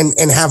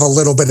and have a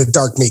little bit of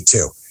dark meat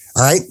too.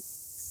 All right.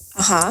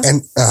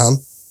 And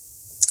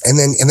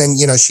then,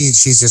 you know, she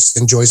just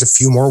enjoys a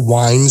few more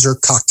wines or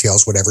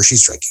cocktails, whatever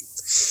she's drinking.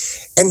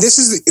 And this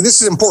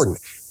is important.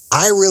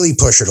 I really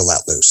push her to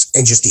let loose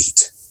and just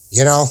eat,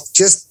 you know,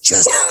 just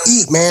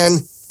eat, man,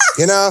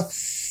 you know.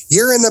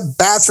 You're in the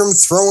bathroom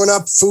throwing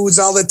up foods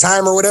all the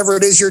time or whatever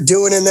it is you're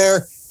doing in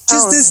there.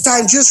 This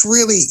time, just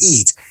really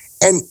eat.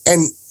 And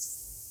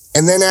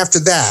then after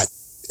that,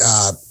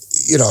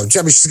 you know,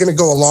 she's going to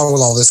go along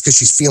with all this because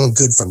she's feeling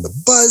good from the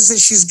buzz that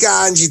she's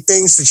got. And she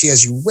thinks that she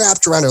has you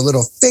wrapped around her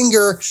little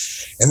finger.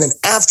 And then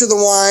after the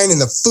wine and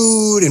the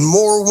food and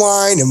more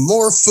wine and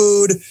more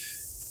food,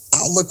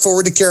 I'll look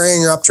forward to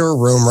carrying her up to her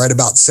room right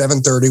about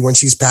 7:30 when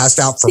she's passed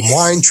out from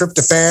wine,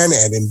 tryptophan,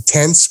 and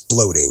intense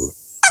bloating.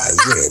 I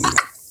win.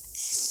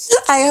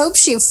 I hope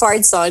she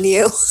farts on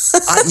you.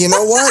 You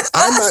know what?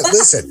 I'm not,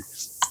 listen,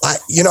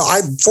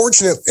 I'm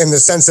fortunate in the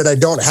sense that I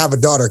don't have a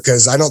daughter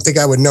because I don't think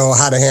I would know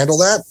how to handle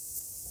that.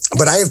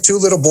 But I have two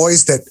little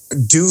boys that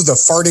do the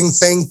farting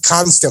thing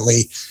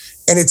constantly.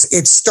 And it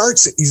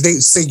starts,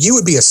 they say you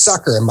would be a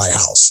sucker in my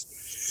house.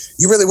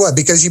 You really would,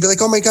 because you'd be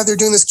like, oh my God, they're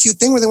doing this cute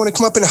thing where they want to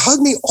come up and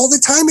hug me all the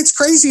time. It's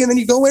crazy. And then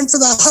you go in for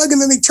the hug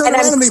and then they turn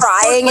around and they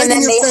crying fart right and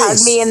then in your they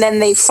face. hug me and then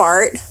they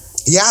fart.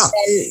 Yeah.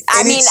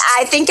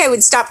 I think I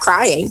would stop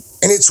crying.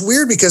 And it's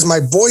weird because my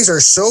boys are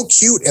so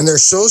cute and they're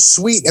so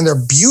sweet and they're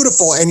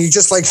beautiful. And you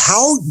just like,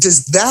 how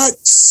does that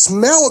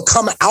smell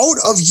come out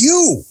of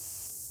you?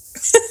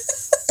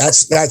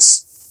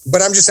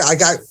 But I'm just saying,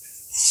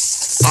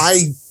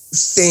 I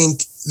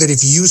think that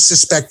if you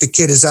suspect the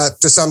kid is up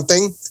to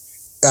something,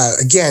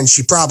 again,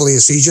 she probably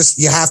is. So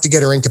you have to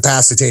get her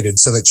incapacitated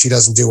so that she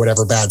doesn't do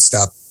whatever bad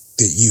stuff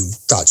that you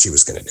thought she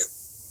was going to do.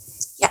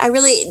 Yeah,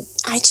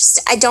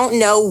 I don't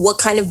know what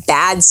kind of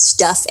bad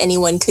stuff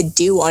anyone could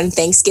do on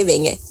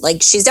Thanksgiving.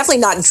 Like, she's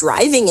definitely not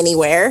driving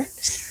anywhere.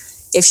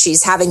 If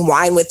she's having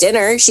wine with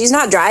dinner, she's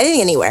not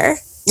driving anywhere.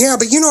 Yeah,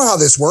 but you know how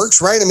this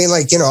works, right? I mean,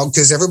 like,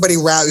 because everybody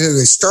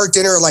they start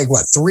dinner at like,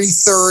 what,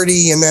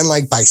 3:30, and then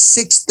like by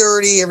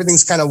 6:30,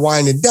 everything's kind of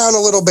winding down a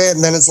little bit,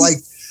 and then it's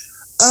like,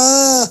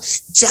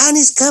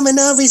 Johnny's coming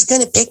over, he's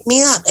going to pick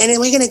me up, and then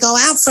we're going to go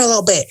out for a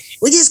little bit.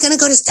 We're just going to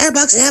go to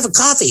Starbucks and have a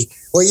coffee.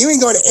 Well, you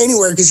ain't going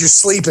anywhere because you're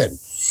sleeping.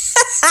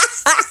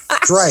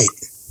 That's right.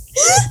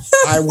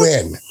 I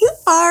win.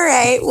 All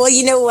right. Well,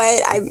 you know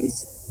what?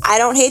 I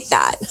don't hate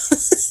that.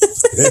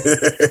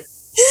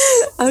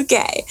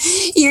 Okay.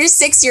 Your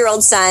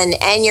 6-year-old son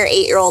and your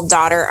 8-year-old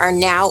daughter are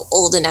now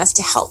old enough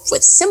to help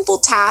with simple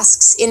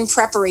tasks in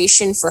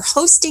preparation for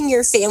hosting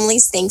your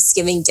family's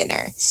Thanksgiving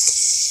dinner.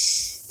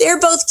 They're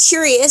both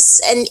curious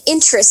and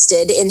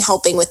interested in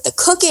helping with the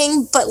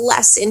cooking, but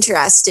less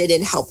interested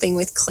in helping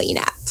with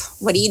cleanup.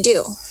 What do you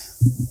do?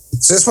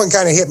 So this one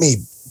kind of hit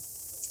me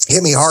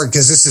hard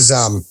because this is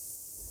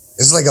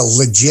like a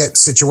legit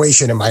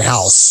situation in my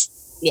house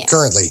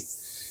currently.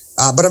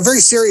 But I'm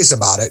very serious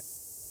about it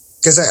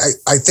because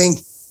I think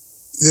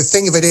the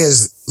thing of it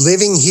is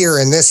living here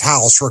in this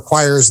house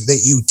requires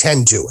that you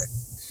tend to it,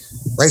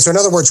 right? So in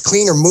other words,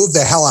 clean or move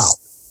the hell out.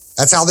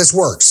 That's how this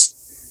works.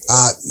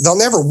 They'll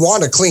never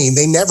want to clean.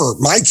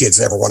 My kids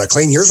never want to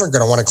clean. Yours aren't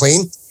going to want to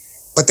clean,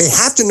 but they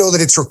have to know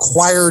that it's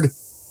required,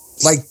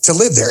 like, to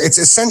live there. It's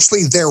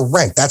essentially their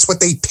rent. That's what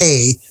they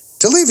pay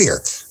to live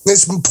here. And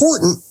it's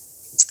important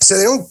so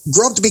they don't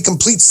grow up to be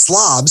complete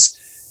slobs.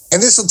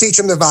 And this will teach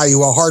them the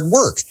value of hard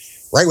work,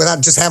 right? Without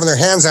just having their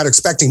hands out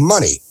expecting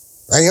money,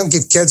 right? You don't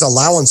give kids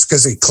allowance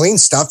because they clean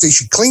stuff. They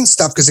should clean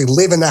stuff because they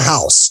live in the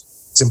house.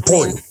 It's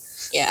important.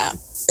 Yeah.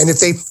 And if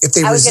they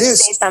I was resist, going to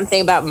say something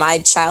about my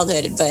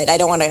childhood, but I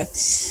don't want to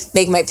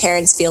make my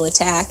parents feel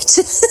attacked.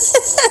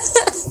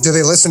 do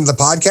they listen to the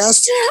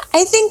podcast?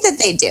 I think that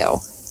they do.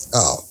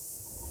 Oh,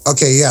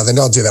 okay. Yeah, then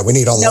don't do that. We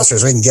need all the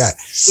listeners we can get.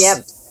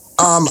 Yep.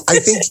 I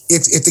think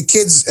if the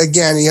kids,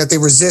 again, if they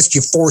resist,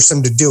 you force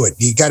them to do it.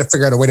 You got to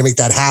figure out a way to make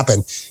that happen.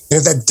 And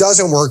if that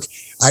doesn't work,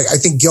 I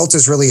think guilt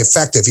is really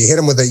effective. You hit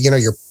them with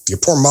your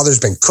poor mother's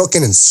been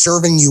cooking and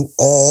serving you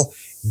all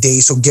day,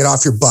 so get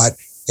off your butt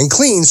and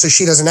clean so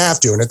she doesn't have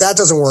to. And if that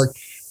doesn't work,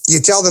 you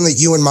tell them that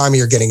you and mommy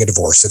are getting a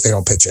divorce if they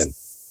don't pitch in.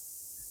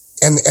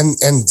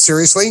 And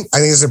seriously, I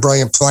think it's a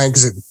brilliant plan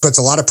because it puts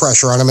a lot of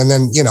pressure on them. And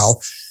then,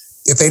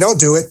 if they don't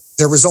do it,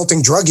 their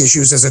resulting drug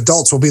issues as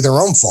adults will be their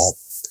own fault.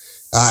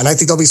 And I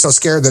think they'll be so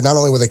scared that not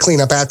only will they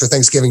clean up after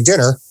Thanksgiving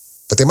dinner,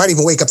 but they might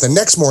even wake up the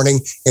next morning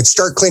and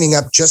start cleaning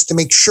up just to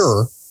make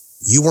sure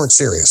you weren't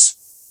serious.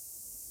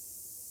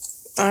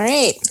 All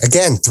right.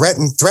 Again,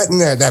 threaten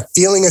that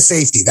feeling of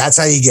safety. That's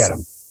how you get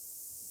them.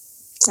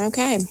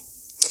 Okay.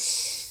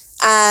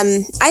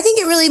 I think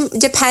it really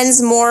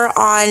depends more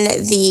on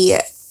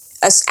the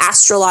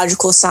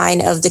astrological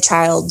sign of the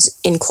child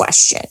in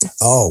question.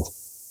 Oh.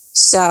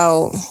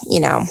 So,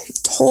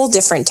 whole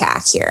different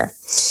tack here.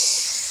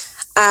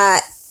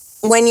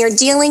 When you're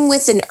dealing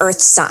with an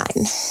earth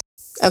sign,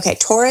 okay,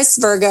 Taurus,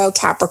 Virgo,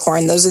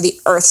 Capricorn, those are the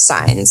earth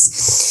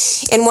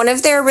signs. And one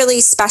of their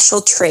really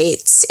special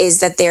traits is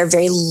that they're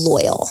very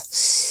loyal.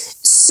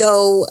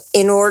 So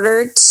in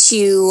order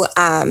to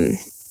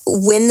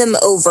win them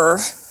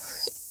over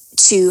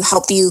to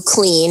help you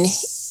clean,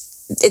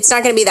 it's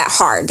not going to be that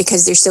hard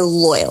because they're so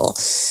loyal.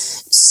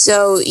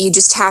 So you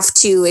just have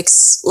to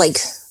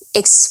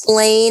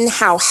explain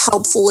how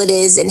helpful it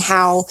is and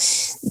how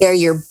they're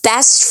your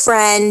best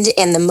friend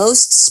and the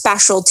most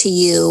special to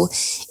you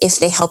if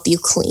they help you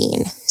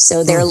clean.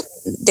 So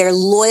they're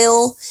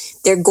loyal.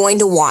 They're going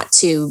to want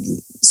to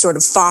sort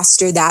of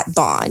foster that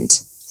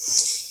bond.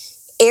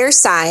 Air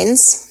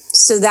signs.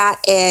 So that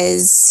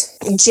is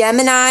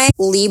Gemini,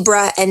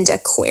 Libra, and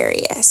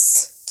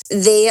Aquarius.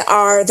 They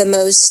are the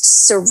most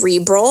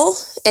cerebral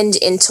and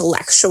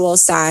intellectual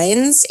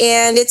signs,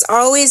 and it's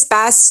always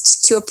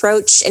best to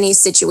approach any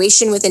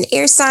situation with an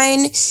air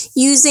sign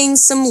using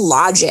some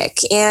logic,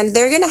 and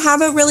they're going to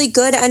have a really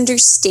good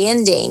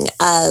understanding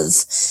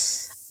of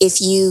if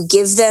you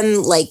give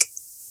them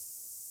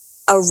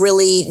a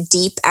really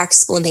deep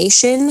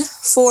explanation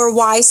for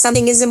why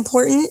something is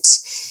important,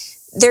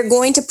 they're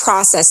going to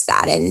process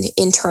that and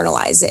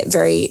internalize it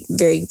very,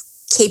 very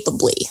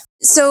capably.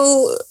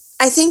 So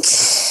I think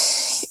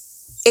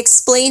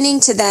explaining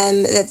to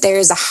them that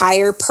there's a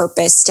higher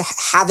purpose to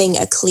having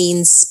a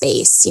clean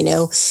space,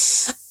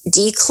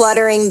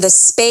 decluttering the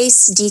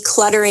space,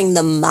 decluttering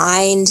the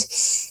mind,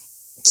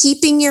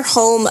 keeping your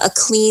home a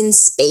clean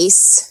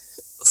space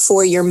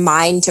for your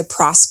mind to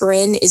prosper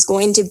in is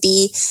going to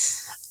be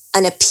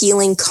an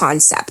appealing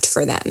concept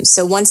for them.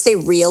 So once they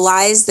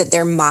realize that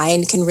their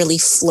mind can really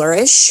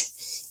flourish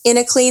in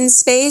a clean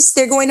space,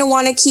 they're going to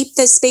want to keep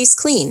the space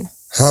clean.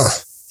 Huh.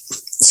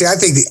 See, I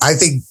think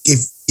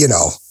if,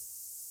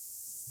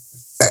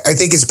 I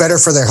think it's better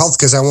for their health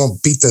because I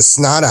won't beat the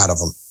snot out of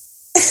them.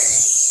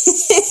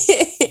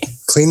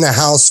 Clean the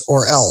house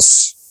or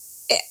else.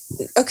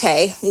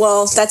 Okay.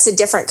 Well, that's a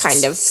different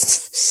kind of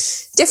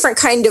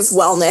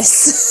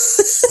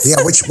wellness.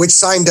 Yeah. Which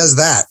sign does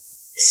that?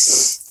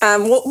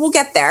 We'll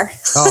get there.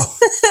 Oh.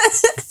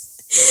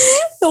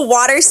 The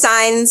water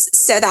signs,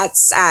 so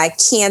that's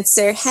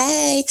Cancer,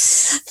 hey,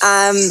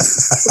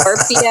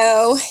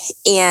 Scorpio,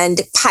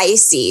 and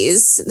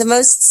Pisces, the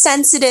most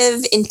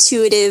sensitive,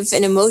 intuitive,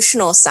 and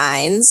emotional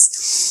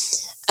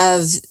signs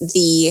of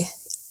the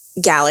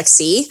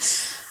galaxy.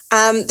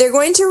 They're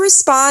going to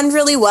respond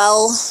really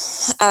well,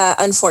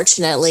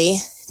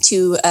 unfortunately,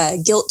 to a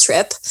guilt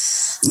trip.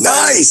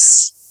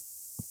 Nice.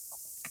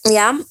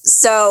 Yeah,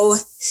 so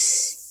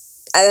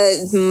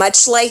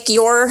much like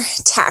your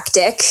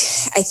tactic,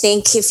 I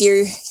think if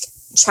your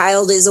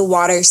child is a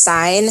water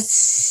sign,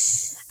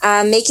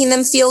 making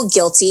them feel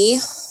guilty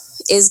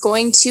is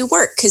going to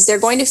work, because they're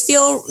going to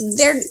feel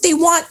they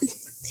want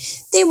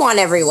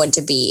everyone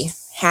to be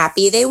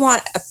happy. They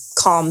want a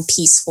calm,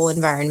 peaceful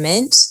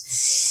environment.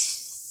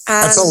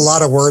 That's a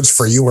lot of words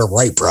for you were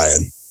right,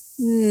 Brian.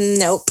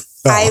 Nope.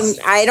 Oh.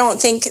 I don't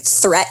think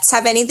threats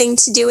have anything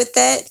to do with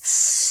it.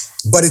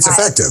 But it's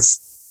effective.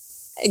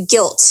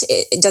 Guilt,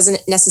 it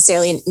doesn't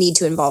necessarily need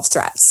to involve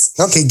threats.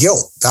 Okay,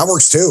 guilt. That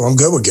works too. I'm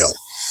good with guilt.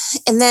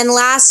 And then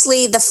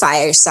lastly, the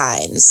fire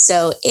signs.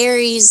 So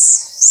Aries,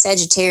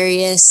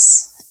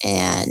 Sagittarius,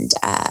 and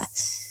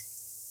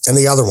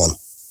the other one.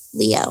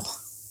 Leo.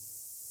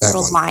 That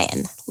Little one.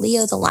 lion.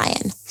 Leo the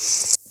lion.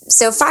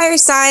 So fire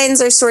signs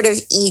are sort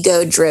of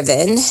ego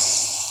driven,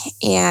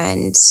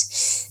 and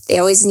they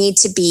always need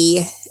to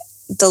be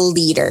the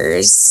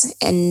leaders,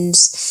 and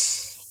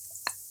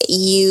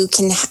you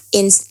can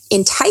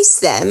entice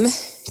them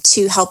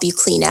to help you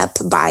clean up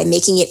by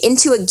making it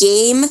into a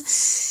game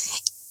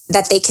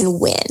that they can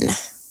win.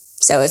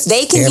 So if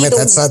they can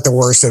that's not the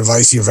worst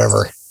advice you've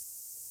ever.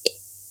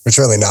 It's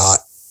really not.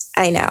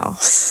 I know.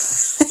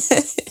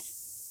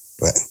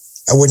 But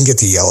I wouldn't get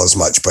to yell as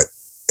much, but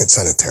it's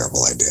not a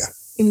terrible idea.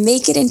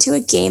 Make it into a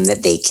game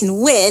that they can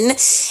win,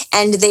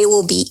 and they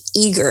will be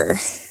eager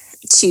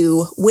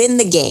to win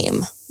the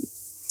game.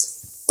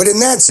 But in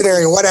that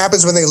scenario, what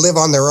happens when they live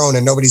on their own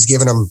and nobody's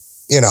giving them,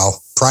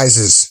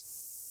 prizes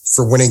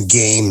for winning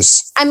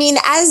games? I mean,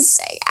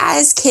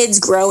 as kids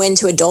grow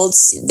into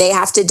adults, they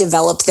have to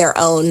develop their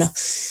own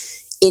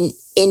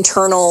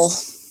internal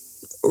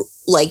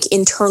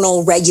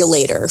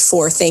regulator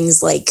for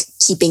things like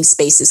keeping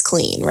spaces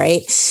clean,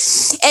 right?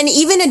 And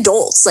even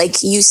adults,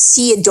 like you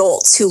see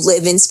adults who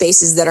live in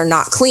spaces that are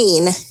not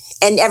clean,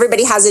 and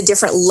everybody has a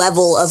different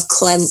level of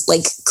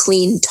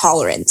clean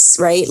tolerance,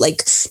 right?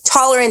 Like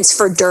tolerance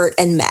for dirt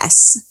and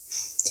mess.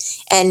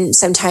 And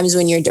sometimes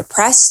when you're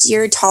depressed,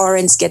 your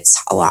tolerance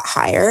gets a lot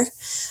higher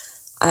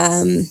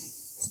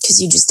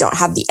because you just don't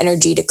have the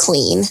energy to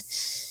clean.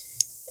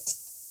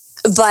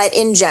 But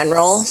in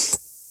general,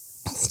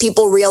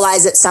 people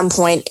realize at some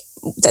point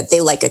that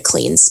they like a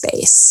clean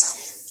space.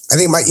 I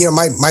think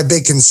my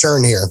big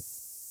concern here,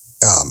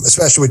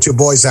 especially with two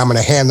boys, I'm going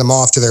to hand them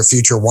off to their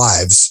future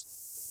wives.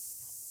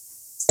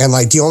 And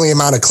the only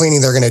amount of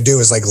cleaning they're going to do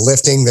is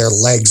lifting their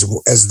legs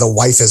as the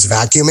wife is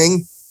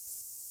vacuuming.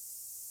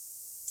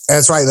 And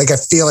that's right. I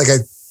feel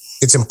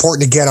it's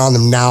important to get on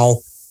them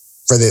now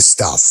for this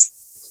stuff.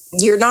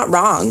 You're not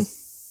wrong.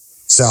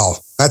 So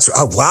that's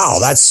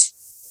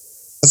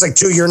like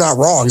 2 you're not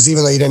wrongs,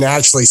 even though you didn't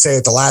actually say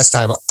it the last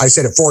time. I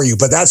said it for you,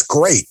 but that's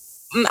great.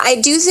 I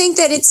do think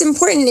that it's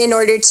important in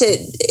order to,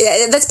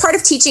 that's part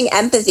of teaching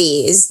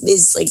empathy I'm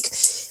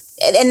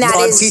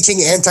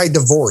teaching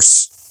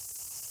anti-divorce,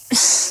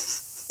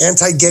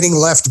 anti-getting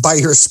left by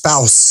your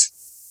spouse.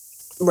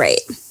 Right.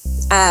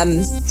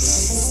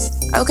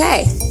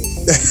 Okay.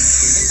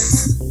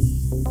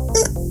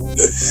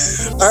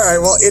 All right.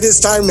 Well, it is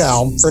time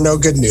now for No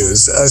Good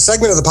News, a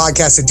segment of the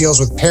podcast that deals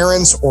with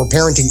parents or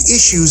parenting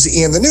issues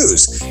in the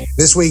news.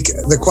 This week,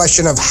 the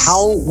question of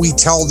how we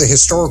tell the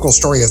historical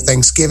story of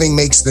Thanksgiving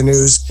makes the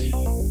news.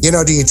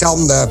 Do you tell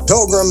them the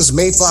Pilgrims,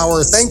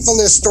 Mayflower,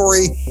 thankfulness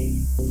story,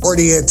 or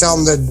do you tell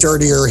them the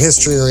dirtier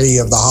history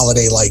of the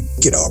holiday,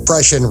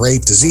 oppression,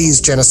 rape,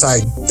 disease,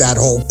 genocide, that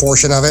whole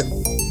portion of it?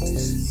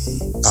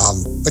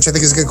 Which I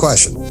think is a good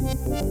question.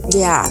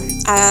 Yeah.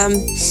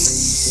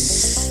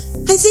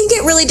 I think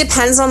it really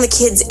depends on the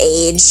kid's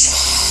age.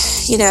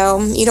 You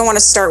don't want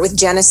to start with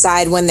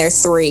genocide when they're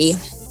 3.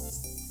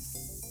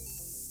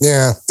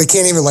 Yeah, they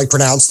can't even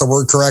pronounce the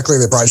word correctly.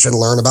 They probably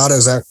shouldn't learn about it.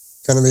 Is that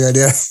kind of the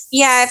idea?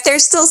 Yeah, if they're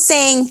still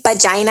saying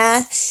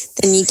vagina,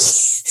 then you can't.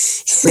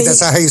 Wait,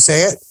 that's not how you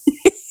say it?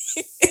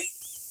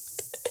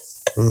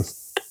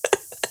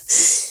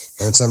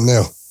 Learn something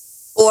new.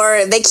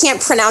 Or they can't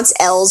pronounce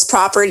L's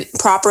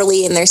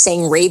properly and they're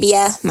saying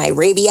rabia, my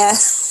rabia.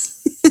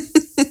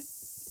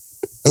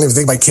 I don't even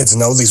think my kids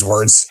know these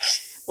words.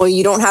 Well,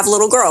 you don't have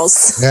little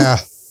girls. Yeah.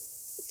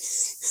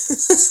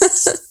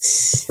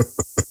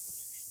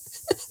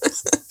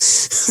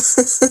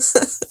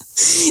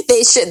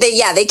 They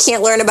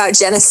can't learn about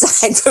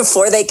genocide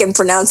before they can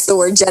pronounce the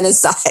word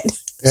genocide.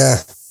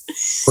 Yeah.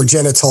 Or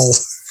genital.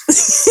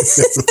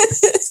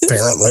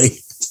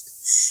 Apparently.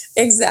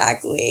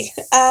 Exactly.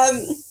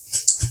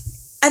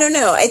 I don't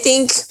know. I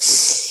think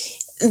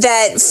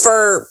that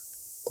for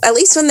at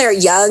least when they're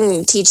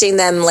young, teaching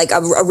them like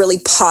a really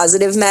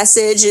positive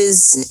message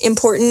is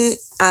important.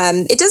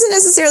 It doesn't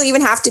necessarily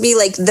even have to be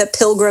like the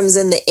Pilgrims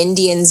and the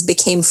Indians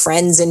became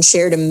friends and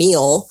shared a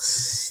meal.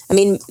 I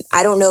mean,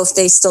 I don't know if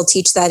they still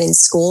teach that in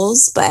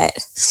schools,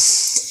 but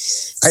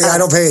I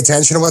don't pay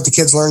attention to what the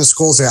kids learn in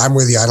schools. I'm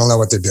with you. I don't know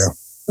what they do.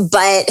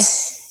 But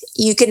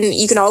you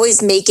can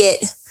always make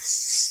it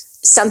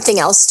something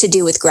else to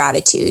do with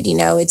gratitude. You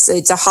know, it's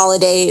a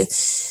holiday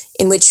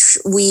in which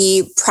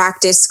we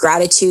practice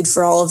gratitude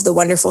for all of the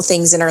wonderful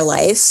things in our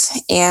life.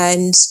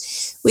 And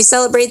we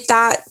celebrate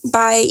that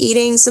by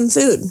eating some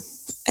food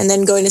and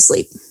then going to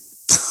sleep.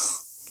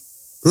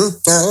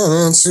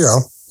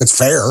 It's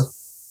fair.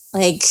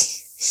 Like,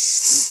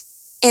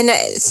 and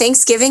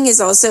Thanksgiving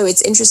is also,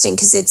 it's interesting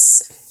because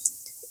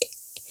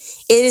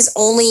it is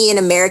only in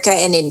America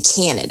and in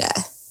Canada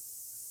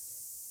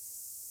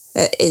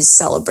that is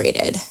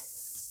celebrated.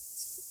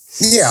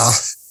 Yeah.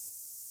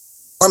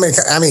 I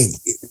mean,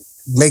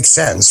 makes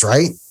sense,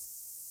 right?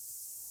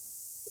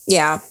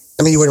 Yeah.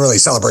 I mean, you wouldn't really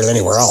celebrate it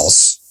anywhere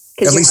else.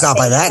 At least not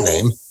by that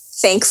name.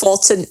 Thankful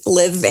to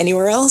live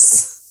anywhere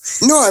else.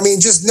 No, I mean,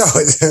 just no.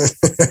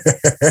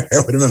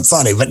 It would have been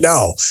funny, but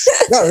no.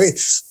 I mean,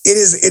 it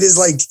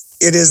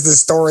is the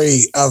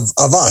story of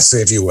us,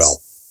 if you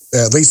will.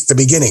 At least the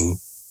beginning,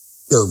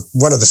 or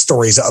one of the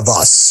stories of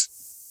us.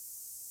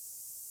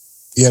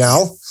 You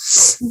know?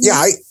 Mm-hmm.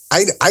 Yeah,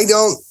 I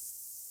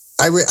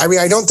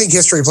don't think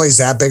history plays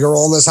that big a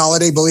role in this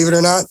holiday, believe it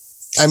or not.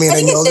 I mean, I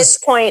think at this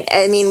point,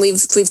 I mean,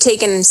 we've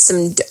taken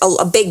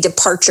a big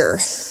departure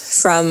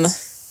from.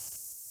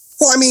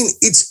 Well, I mean,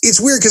 it's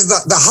weird because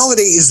the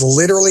holiday is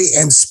literally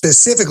and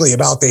specifically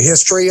about the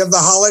history of the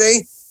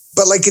holiday,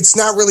 but like it's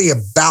not really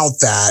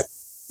about that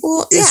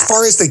as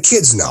far as the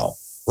kids know,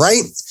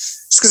 right?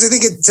 Because I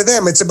think to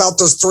them, it's about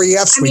those 3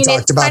 F's we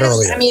talked about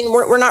earlier. I mean,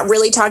 we're not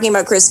really talking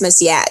about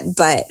Christmas yet,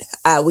 but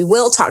we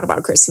will talk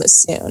about Christmas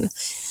soon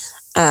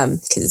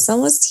because it's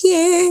almost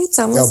here. It's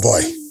almost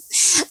here.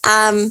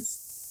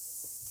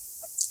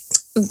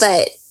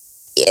 But,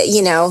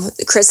 you know,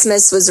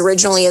 Christmas was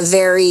originally a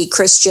very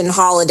Christian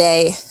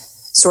holiday,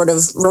 sort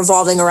of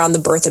revolving around the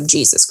birth of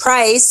Jesus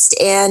Christ.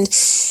 And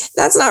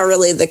that's not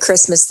really the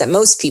Christmas that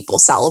most people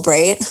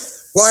celebrate.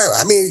 Well,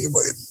 I mean,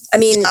 I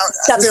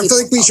feel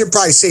like we should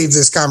probably save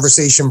this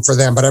conversation for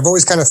them. But I've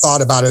always kind of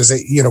thought about it as,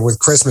 you know, with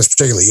Christmas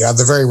particularly, you have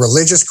the very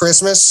religious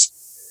Christmas,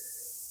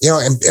 you know,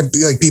 and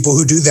like people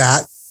who do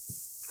that.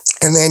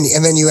 And then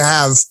you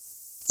have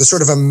the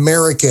sort of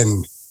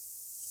American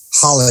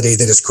holiday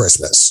that is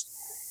Christmas,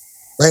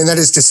 right? And that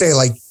is to say,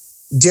 like,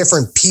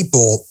 different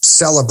people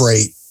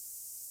celebrate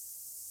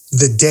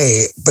the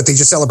day, but they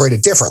just celebrate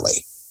it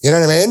differently. You know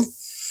what I mean?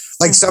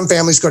 Like some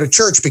families go to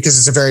church because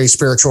it's a very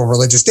spiritual and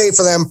religious day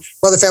for them.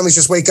 While other families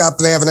just wake up,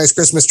 they have a nice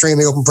Christmas tree and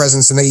they open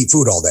presents and they eat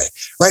food all day,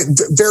 right?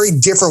 Very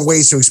different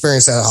ways to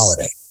experience that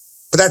holiday.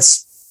 But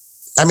that's,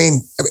 I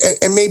mean,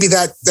 and maybe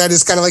that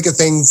is kind of like a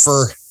thing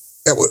for,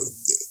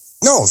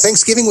 no,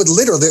 Thanksgiving would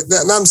literally,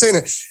 no, I'm saying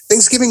it,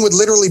 Thanksgiving would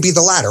literally be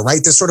the latter,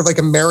 right? This sort of like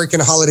American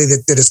holiday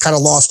that has kind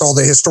of lost all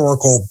the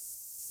historical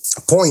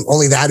point.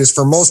 Only that is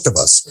for most of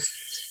us.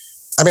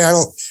 I mean,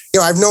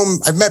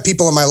 I've met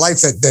people in my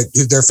life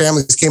that their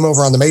families came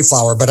over on the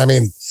Mayflower, but I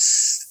mean,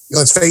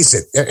 let's face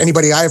it,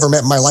 anybody I ever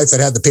met in my life that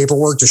had the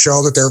paperwork to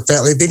show that their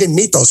family, they didn't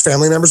meet those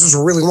family members, it was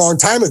a really long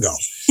time ago.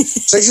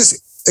 So it's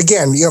just,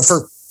 again, you know,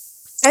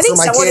 I think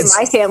someone in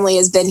my family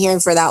has been here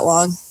for that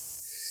long.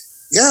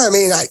 Yeah, I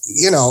mean,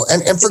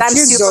 and for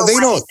kids though, they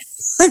don't.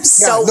 I'm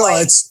so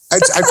white. I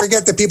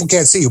forget that people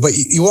can't see you, but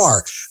you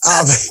are.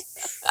 But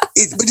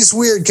it's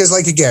weird because,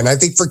 like, again, I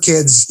think for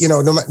kids, you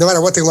know, no matter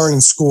what they learn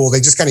in school,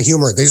 they just kind of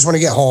humor it. They just want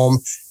to get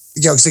home,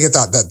 you know, because they get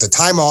the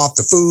time off,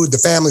 the food, the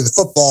family, the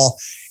football.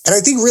 And I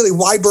think really,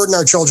 why burden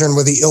our children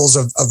with the ills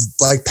of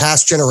like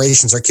past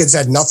generations? Our kids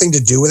had nothing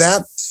to do with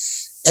that.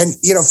 And,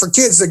 you know, for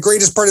kids, the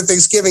greatest part of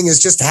Thanksgiving is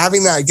just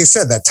having that, like I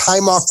said, that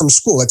time off from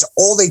school. That's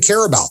all they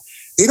care about.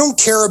 They don't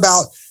care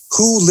about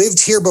who lived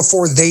here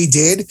before they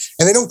did,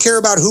 and they don't care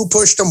about who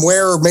pushed them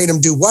where or made them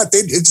do what.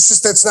 It's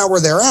just that's not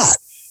where they're at.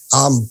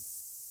 And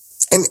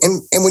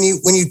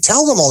when you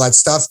tell them all that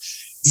stuff,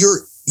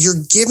 you're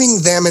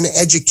giving them an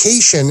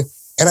education,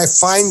 and I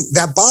find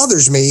that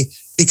bothers me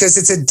because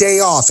it's a day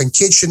off, and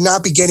kids should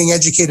not be getting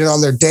educated on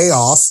their day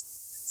off.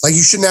 Like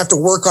you shouldn't have to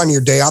work on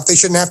your day off. They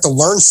shouldn't have to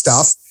learn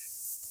stuff.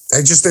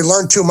 They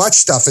learn too much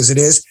stuff as it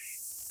is.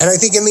 And I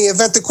think in the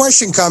event the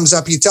question comes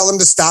up, you tell them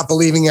to stop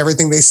believing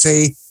everything they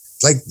say,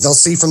 like they'll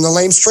see from the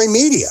lamestream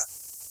media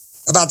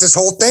about this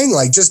whole thing.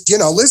 Like, just, you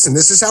know, listen,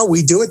 this is how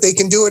we do it. They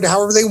can do it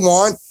however they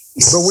want,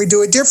 but we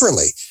do it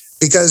differently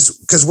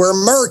because we're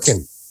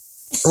American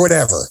or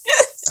whatever.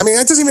 I mean,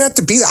 that doesn't even have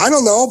to be, I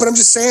don't know, but I'm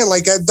just saying,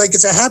 like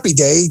it's a happy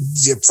day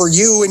for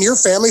you and your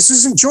family. So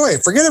just enjoy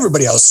it. Forget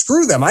everybody else.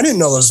 Screw them. I didn't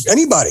know there was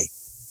anybody.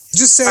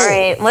 Just saying. All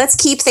right, let's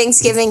keep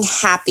Thanksgiving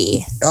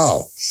happy.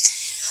 Oh,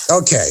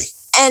 okay.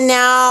 And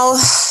now,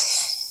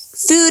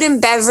 food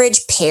and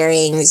beverage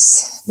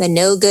pairings. The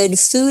no good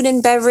food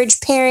and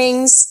beverage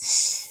pairings.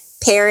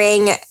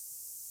 Pairing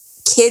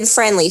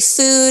kid-friendly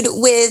food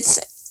with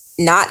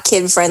not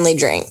kid-friendly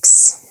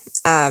drinks.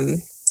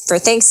 For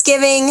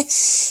Thanksgiving,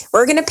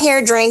 we're going to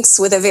pair drinks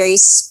with a very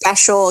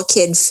special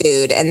kid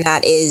food, and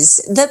that is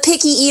the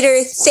Picky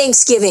Eater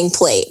Thanksgiving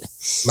plate.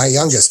 My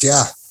youngest,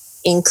 yeah.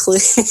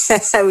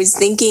 I was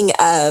thinking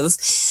of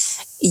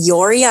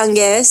your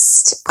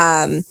youngest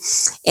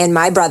and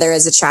my brother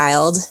as a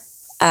child.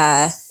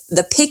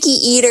 The Picky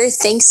Eater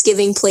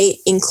Thanksgiving plate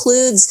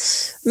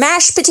includes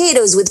mashed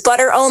potatoes with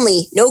butter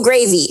only, no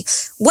gravy,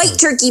 white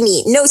turkey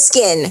meat, no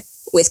skin,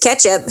 with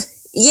ketchup,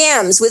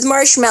 yams with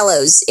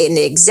marshmallows, and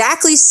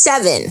exactly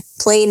 7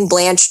 plain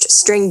blanched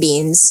string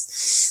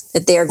beans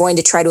that they are going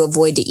to try to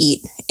avoid to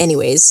eat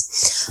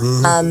anyways.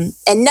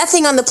 And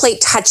nothing on the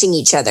plate touching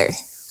each other.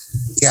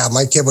 Yeah,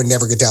 my kid would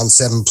never get down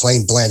 7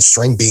 plain blanched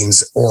string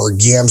beans or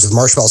yams with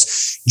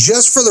marshmallows.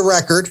 Just for the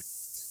record,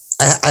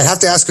 I have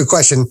to ask a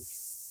question.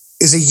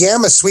 Is a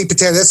yam a sweet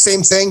potato? That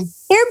same thing?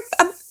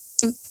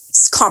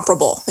 It's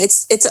comparable.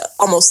 It's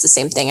almost the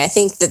same thing. I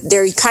think that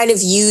they're kind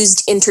of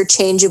used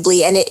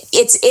interchangeably, and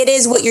it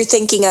is what you're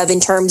thinking of in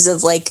terms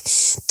of like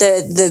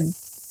the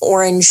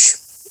orange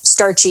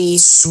starchy.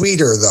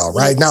 Sweeter though,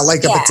 right? Not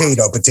like a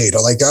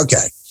potato. Like,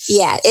 okay.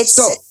 Yeah, it's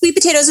sweet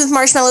potatoes with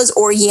marshmallows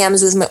or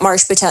yams with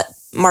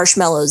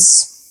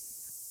marshmallows.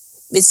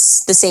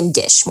 It's the same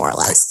dish, more or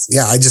less.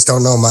 Yeah, I just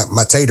don't know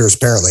my taters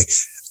apparently.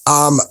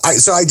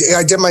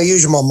 I did my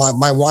usual,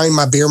 my wine,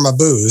 my beer, my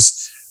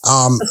booze.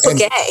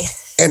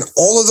 And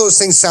all of those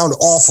things sound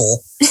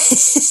awful.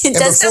 It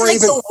does sound like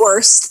the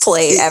worst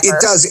play ever. It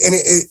does. And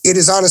it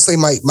is honestly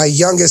my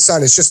youngest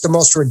son. It's just the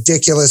most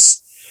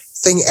ridiculous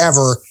thing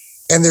ever.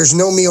 And there's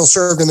no meal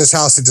served in this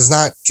house that does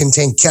not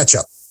contain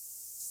ketchup.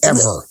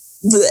 Ever.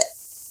 Blech.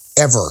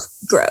 Ever.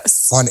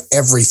 Gross. On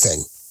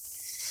everything.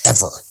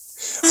 Ever.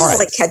 I don't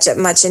like ketchup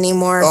much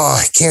anymore. Oh,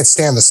 I can't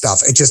stand the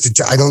stuff.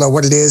 I don't know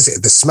what it is,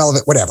 the smell of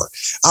it, whatever.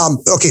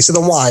 Okay, so the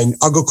wine,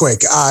 I'll go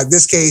quick.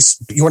 This case,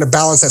 you want to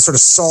balance that sort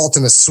of salt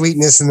and the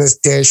sweetness in this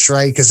dish,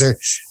 right? Because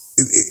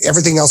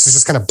everything else is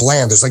just kind of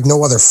bland. There's like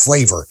no other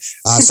flavor.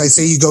 So I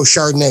say you go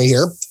Chardonnay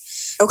here.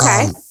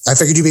 Okay. I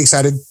figured you'd be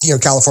excited,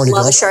 California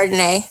girl. Love a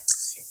Chardonnay.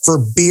 For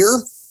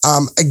beer,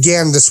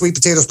 again, the sweet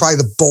potato is probably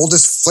the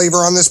boldest flavor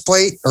on this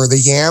plate, or the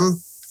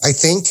yam, I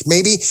think,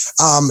 maybe.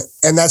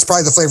 And that's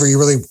probably the flavor you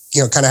really,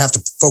 kind of have to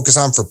focus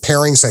on for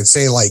pairings. I'd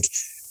say like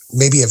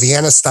maybe a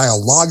Vienna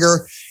style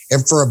lager.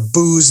 And for a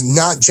booze,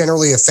 not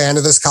generally a fan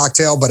of this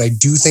cocktail, but I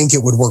do think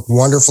it would work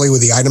wonderfully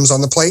with the items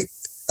on the plate.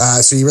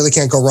 So you really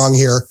can't go wrong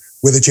here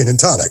with a gin and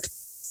tonic.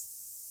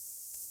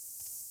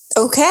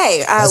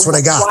 Okay. That's what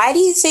I got. Why do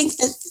you think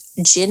that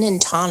gin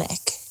and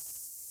tonic?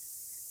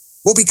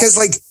 Well, because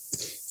like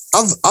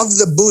of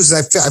the booze,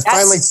 I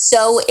find like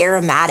so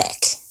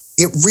aromatic.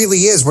 It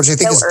really is, which I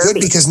think is herby.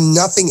 Good because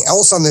nothing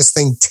else on this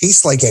thing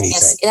tastes like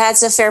anything. Yes,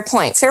 that's a fair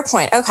point. Fair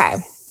point. Okay,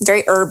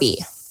 very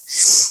herby.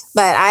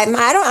 But I'm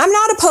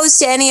not opposed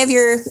to any of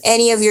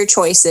your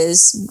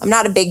choices. I'm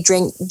not a big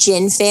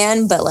gin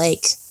fan, but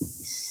like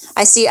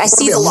I see the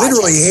logic. I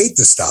literally hate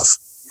this stuff.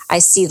 I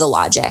see the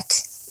logic.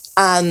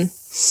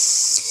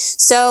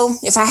 So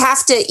if I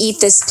have to eat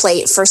this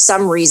plate for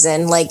some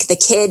reason, like the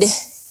kid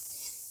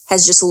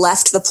has just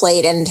left the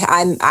plate and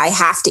I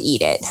have to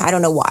eat it. I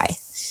don't know why.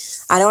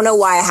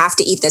 I have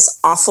to eat this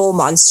awful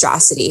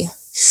monstrosity.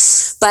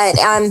 But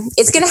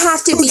it's going to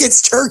have to be... Who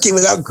gets turkey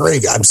without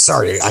gravy? I'm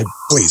sorry.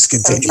 Please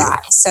continue.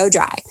 So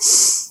dry.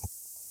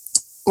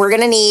 We're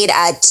going to need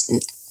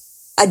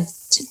a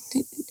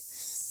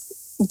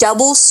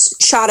double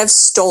shot of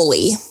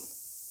Stoli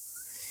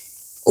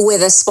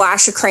with a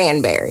splash of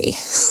cranberry.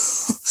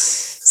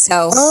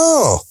 So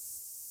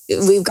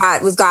we've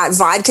got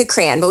vodka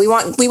cran, but we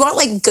want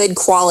like good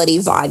quality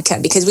vodka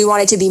because we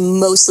want it to be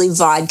mostly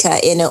vodka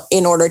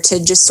in order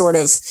to just sort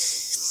of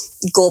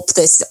gulp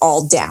this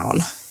all down.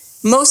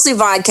 Mostly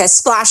vodka,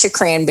 splash of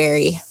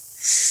cranberry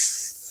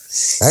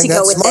to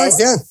go with smart, this.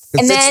 Yeah.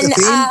 And then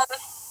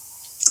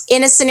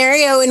in a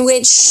scenario in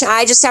which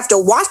I just have to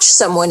watch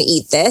someone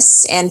eat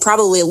this and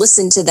probably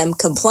listen to them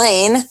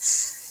complain,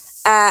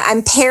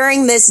 I'm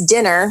pairing this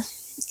dinner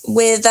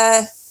with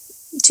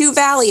 2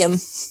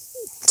 Valium.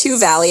 2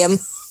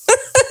 Valium.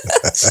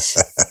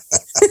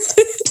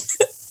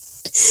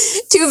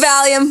 2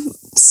 Valium.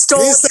 It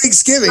is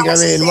Thanksgiving. I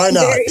mean, why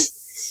not?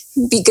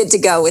 Be good to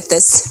go with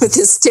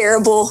this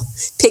terrible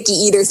picky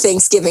eater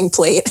Thanksgiving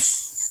plate.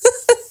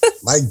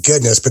 My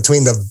goodness,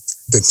 between the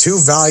 2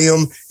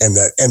 Valium and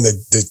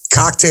the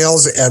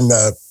cocktails and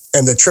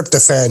the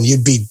tryptophan,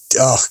 you'd be,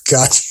 oh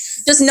God.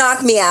 Just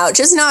knock me out.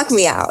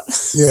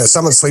 Yeah,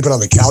 someone's sleeping on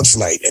the couch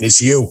tonight and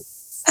it's you.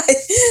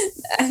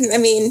 I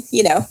mean,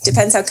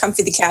 depends how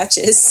comfy the couch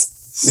is.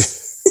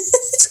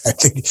 I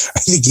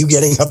think you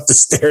getting up the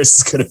stairs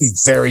is going to be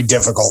very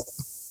difficult.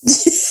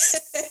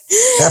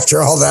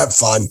 After all that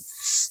fun.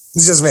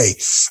 It's just me.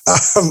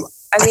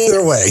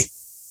 Either way.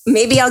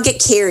 Maybe I'll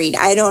get carried.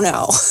 I don't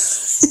know.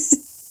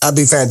 That'd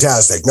be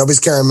fantastic. Nobody's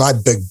carrying my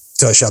big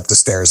tush up the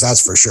stairs,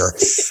 that's for sure.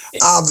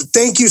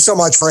 Thank you so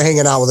much for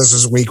hanging out with us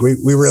this week.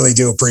 We really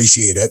do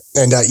appreciate it.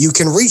 And you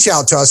can reach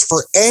out to us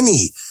for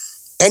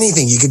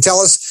anything. You can tell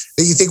us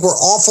that you think we're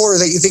awful or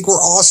that you think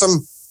we're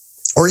awesome.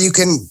 or you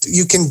can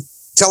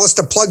tell us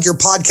to plug your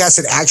podcast.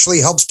 It actually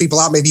helps people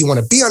out. Maybe you want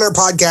to be on our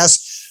podcast,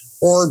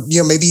 or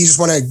maybe you just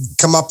want to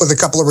come up with a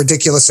couple of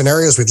ridiculous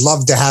scenarios. We'd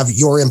love to have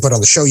your input on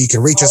the show. You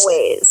can reach us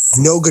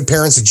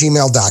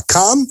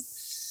nogoodparents@gmail.com.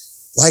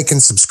 Like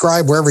and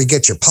subscribe wherever you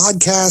get your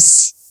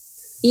podcasts.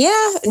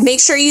 Yeah, make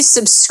sure you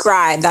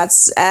subscribe.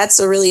 That's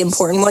a really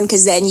important one,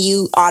 because then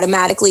you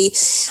automatically,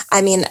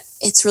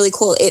 it's really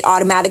cool. It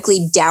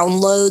automatically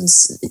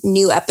downloads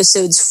new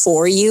episodes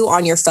for you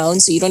on your phone,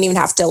 so you don't even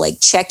have to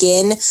like check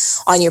in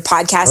on your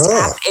podcast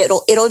app.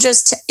 It'll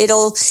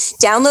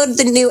download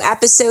the new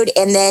episode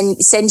and then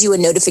send you a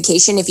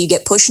notification if you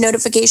get push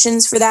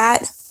notifications for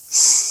that.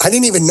 I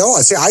didn't even know.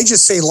 I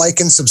just say like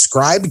and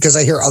subscribe because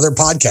I hear other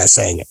podcasts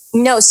saying it.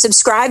 No,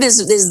 subscribe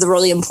is the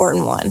really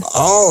important one.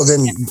 Oh,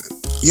 then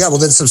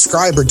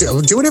subscribe or do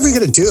whatever you're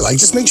going to do. Like,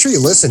 just make sure you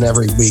listen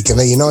every week and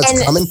then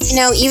it's coming.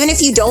 Even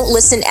if you don't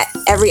listen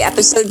every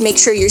episode, make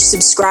sure you're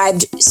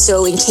subscribed.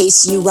 So in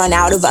case you run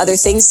out of other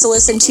things to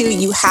listen to,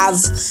 you have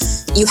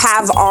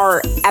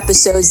our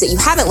episodes that you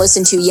haven't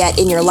listened to yet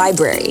in your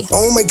library.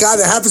 Oh my God,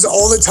 that happens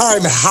all the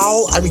time.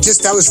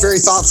 That was very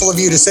thoughtful of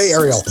you to say,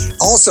 Ariel.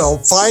 Also,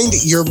 find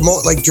your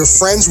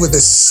friends with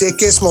the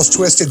sickest, most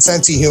twisted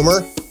sense of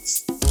humor,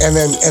 and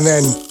then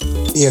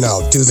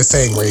do the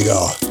thing where you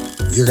go,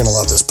 you're going to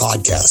love this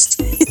podcast.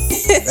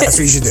 That's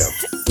what you should do.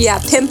 Yeah,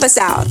 pimp us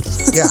out.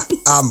 Yeah.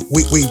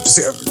 We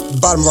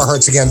bottom of our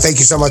hearts again, thank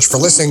you so much for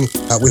listening.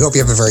 We hope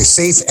you have a very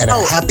safe and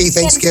a happy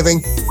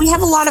Thanksgiving. We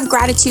have a lot of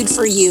gratitude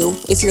for you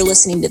if you're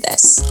listening to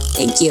this.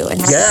 Thank you.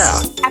 And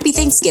happy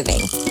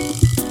Thanksgiving.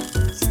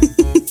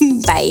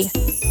 Bye.